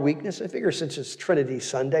in our weakness. I figure since it's Trinity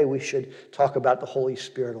Sunday, we should talk about the Holy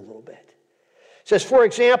Spirit a little bit. It says, for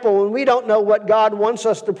example, when we don't know what God wants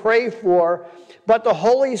us to pray for, but the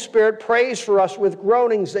Holy Spirit prays for us with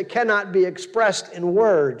groanings that cannot be expressed in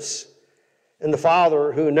words. And the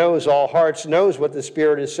Father, who knows all hearts, knows what the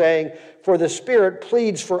Spirit is saying, for the Spirit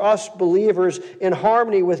pleads for us believers in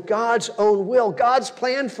harmony with God's own will, God's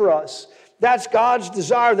plan for us. That's God's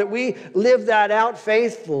desire, that we live that out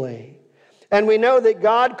faithfully. And we know that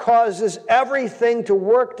God causes everything to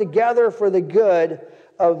work together for the good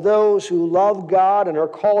of those who love God and are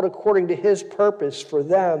called according to His purpose for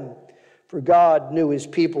them. For God knew His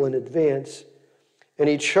people in advance, and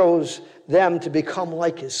He chose them to become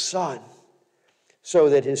like His Son, so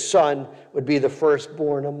that His Son would be the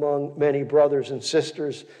firstborn among many brothers and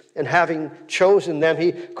sisters. And having chosen them,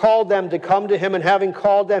 He called them to come to Him, and having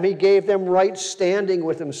called them, He gave them right standing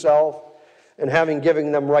with Himself. And having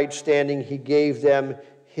given them right standing, He gave them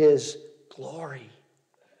His glory.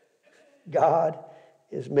 God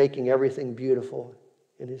is making everything beautiful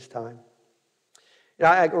in His time. You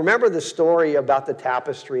know, I remember the story about the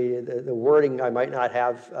tapestry. The wording I might not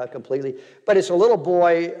have completely, but it's a little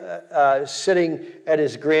boy sitting at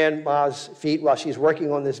his grandma's feet while she's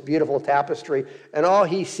working on this beautiful tapestry, and all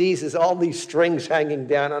he sees is all these strings hanging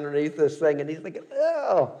down underneath this thing, and he's thinking,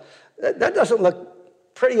 oh, that doesn't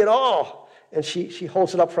look pretty at all. And she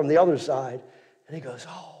holds it up from the other side, and he goes,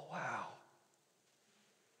 oh, wow.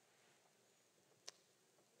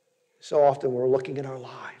 So often we're looking at our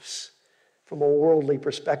lives from a worldly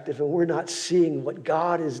perspective, and we're not seeing what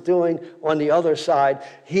God is doing on the other side.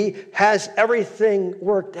 He has everything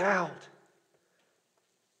worked out.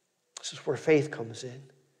 This is where faith comes in.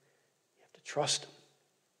 You have to trust Him,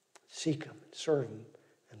 seek Him, serve Him,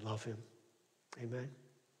 and love Him. Amen.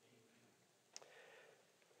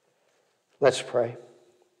 Let's pray.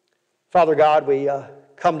 Father God, we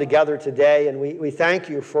come together today. And we thank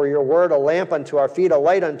you for your word, a lamp unto our feet, a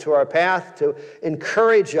light unto our path, to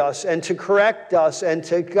encourage us and to correct us and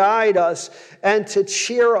to guide us and to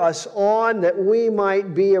cheer us on, that we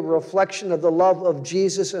might be a reflection of the love of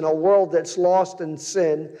Jesus in a world that's lost in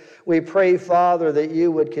sin. We pray, Father, that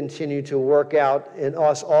you would continue to work out in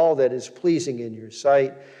us all that is pleasing in your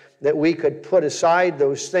sight, that we could put aside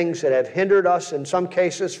those things that have hindered us, in some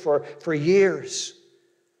cases for years,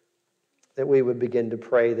 that we would begin to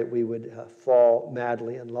pray that we would fall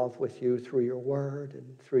madly in love with you through your word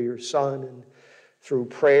and through your Son and through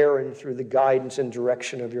prayer and through the guidance and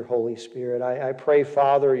direction of your Holy Spirit. I pray,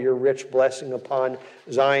 Father, your rich blessing upon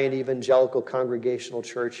Zion Evangelical Congregational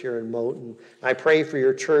Church here in Mohnton. I pray for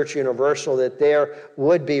your church universal, that there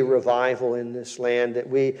would be revival in this land, that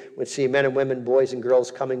we would see men and women, boys and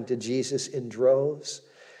girls coming to Jesus in droves.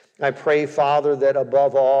 I pray, Father, that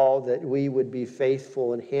above all, that we would be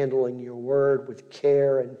faithful in handling your word with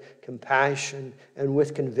care and compassion and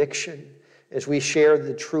with conviction as we share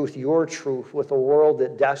the truth, your truth, with a world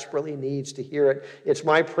that desperately needs to hear it. It's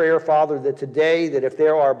my prayer, Father, that today, that if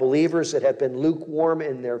there are believers that have been lukewarm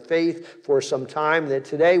in their faith for some time, that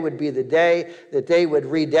today would be the day that they would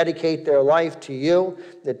rededicate their life to you,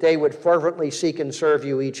 that they would fervently seek and serve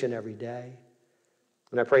you each and every day.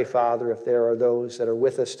 And I pray, Father, if there are those that are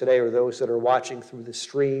with us today or those that are watching through the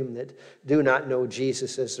stream that do not know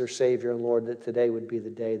Jesus as their Savior and Lord, that today would be the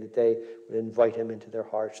day that they would invite him into their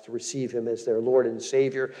hearts, to receive him as their Lord and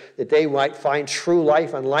Savior, that they might find true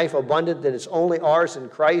life and life abundant, that it's only ours in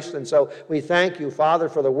Christ. And so we thank you, Father,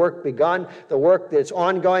 for the work begun, the work that's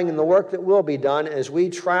ongoing, and the work that will be done as we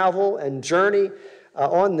travel and journey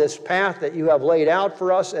on this path that you have laid out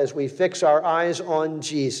for us as we fix our eyes on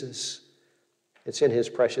Jesus. It's in his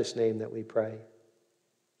precious name that we pray.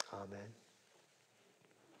 Amen.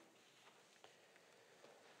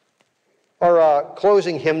 Our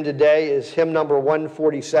closing hymn today is hymn number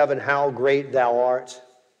 147, How Great Thou Art.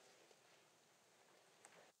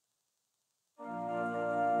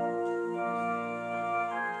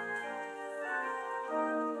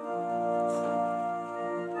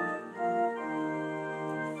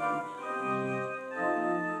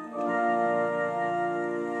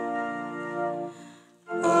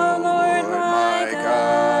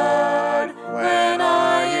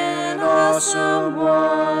 Awesome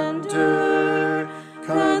wonder,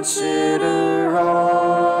 consider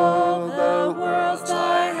all the worlds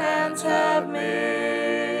thy hands have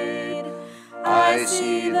made. I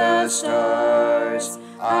see the stars,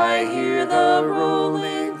 I hear the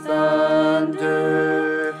rolling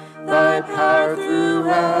thunder, thy power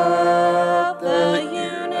throughout the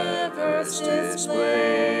universe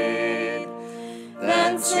displayed.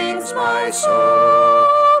 Then sings my soul,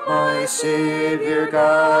 my Savior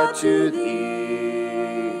God, to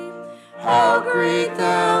thee. How great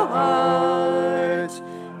thou art,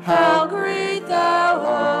 how great thou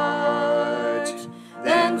art.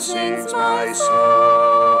 Then sings my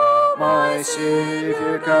soul, my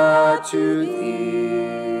Savior God, to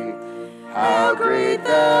thee. How great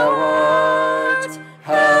thou art,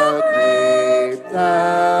 how great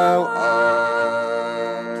thou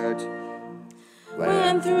art.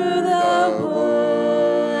 When through the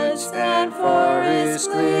woods and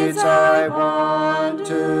forest glades I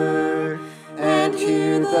wander, and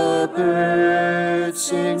hear the birds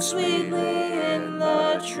sing sweetly in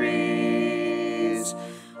the trees.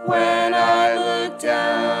 When I look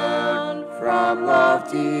down from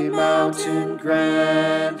lofty mountain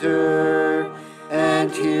grandeur,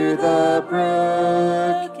 and hear the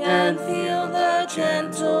brook and feel the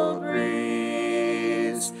gentle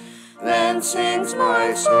breeze, then sings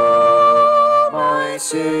my soul, my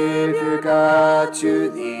Savior God, to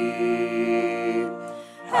thee.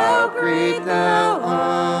 How great thou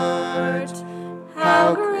art,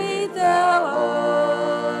 how great thou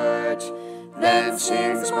art. Then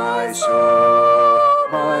sings my soul,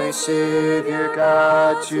 my Savior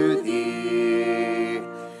God, to thee.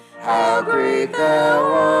 How great thou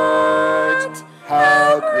art,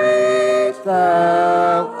 how great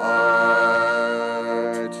thou art.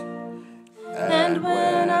 And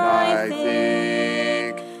when I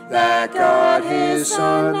think that God his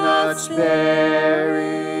Son not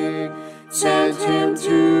sparing sent him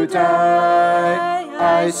to die,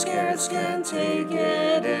 I scarce can take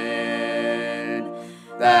it in,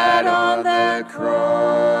 that on the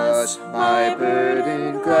cross my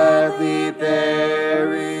burden gladly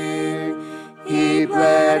bearing, he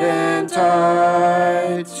bled and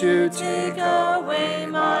died to take away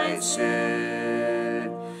my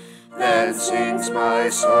sin. Then sings my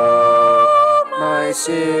soul, my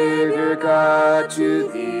Savior God, to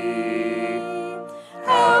thee.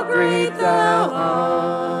 How great thou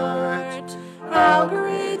art.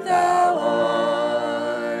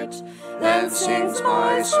 sings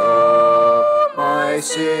my soul, my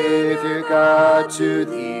Savior God, to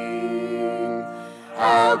thee.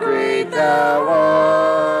 How great thou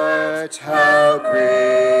art, how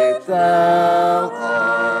great thou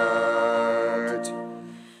art.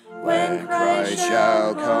 When Christ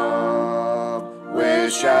shall come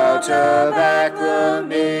with shout of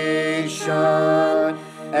acclamation,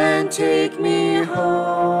 and take me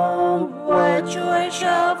home, what joy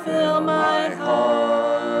shall fill my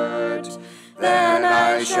heart. Then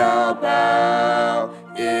I shall bow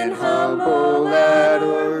in humble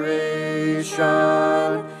adoration,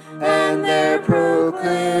 and there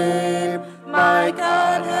proclaim, my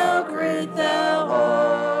God, how great thou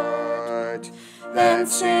art. Then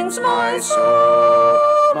sings my soul,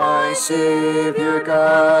 my Savior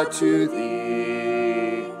God, to thee.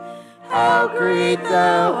 How great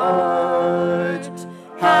thou art,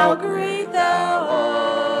 how great thou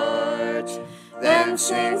art. Then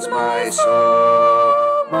sings my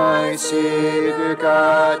soul, my Savior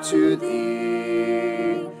God, to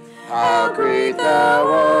thee. How great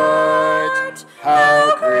thou art,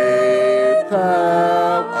 how great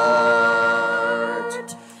thou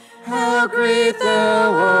art. How great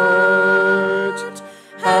thou art,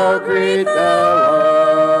 how great thou art.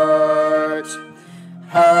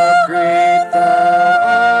 How great thou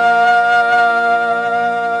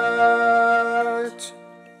art.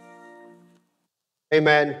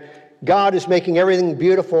 Amen. God is making everything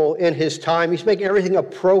beautiful in his time. He's making everything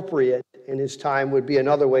appropriate in his time would be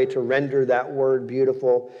another way to render that word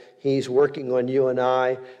beautiful. He's working on you and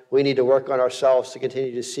I. We need to work on ourselves to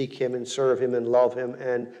continue to seek him and serve him and love him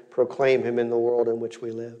and proclaim him in the world in which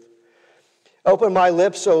we live. Open my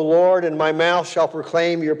lips, O Lord, and my mouth shall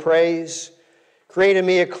proclaim your praise. Create in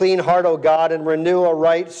me a clean heart, O God, and renew a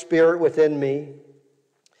right spirit within me.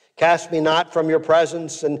 Cast me not from your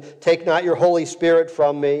presence, and take not your Holy Spirit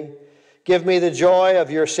from me. Give me the joy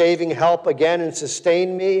of your saving help again, and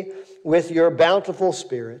sustain me with your bountiful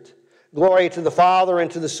Spirit. Glory to the Father,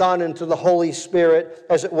 and to the Son, and to the Holy Spirit,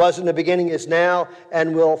 as it was in the beginning, is now,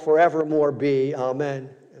 and will forevermore be. Amen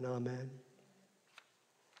and amen.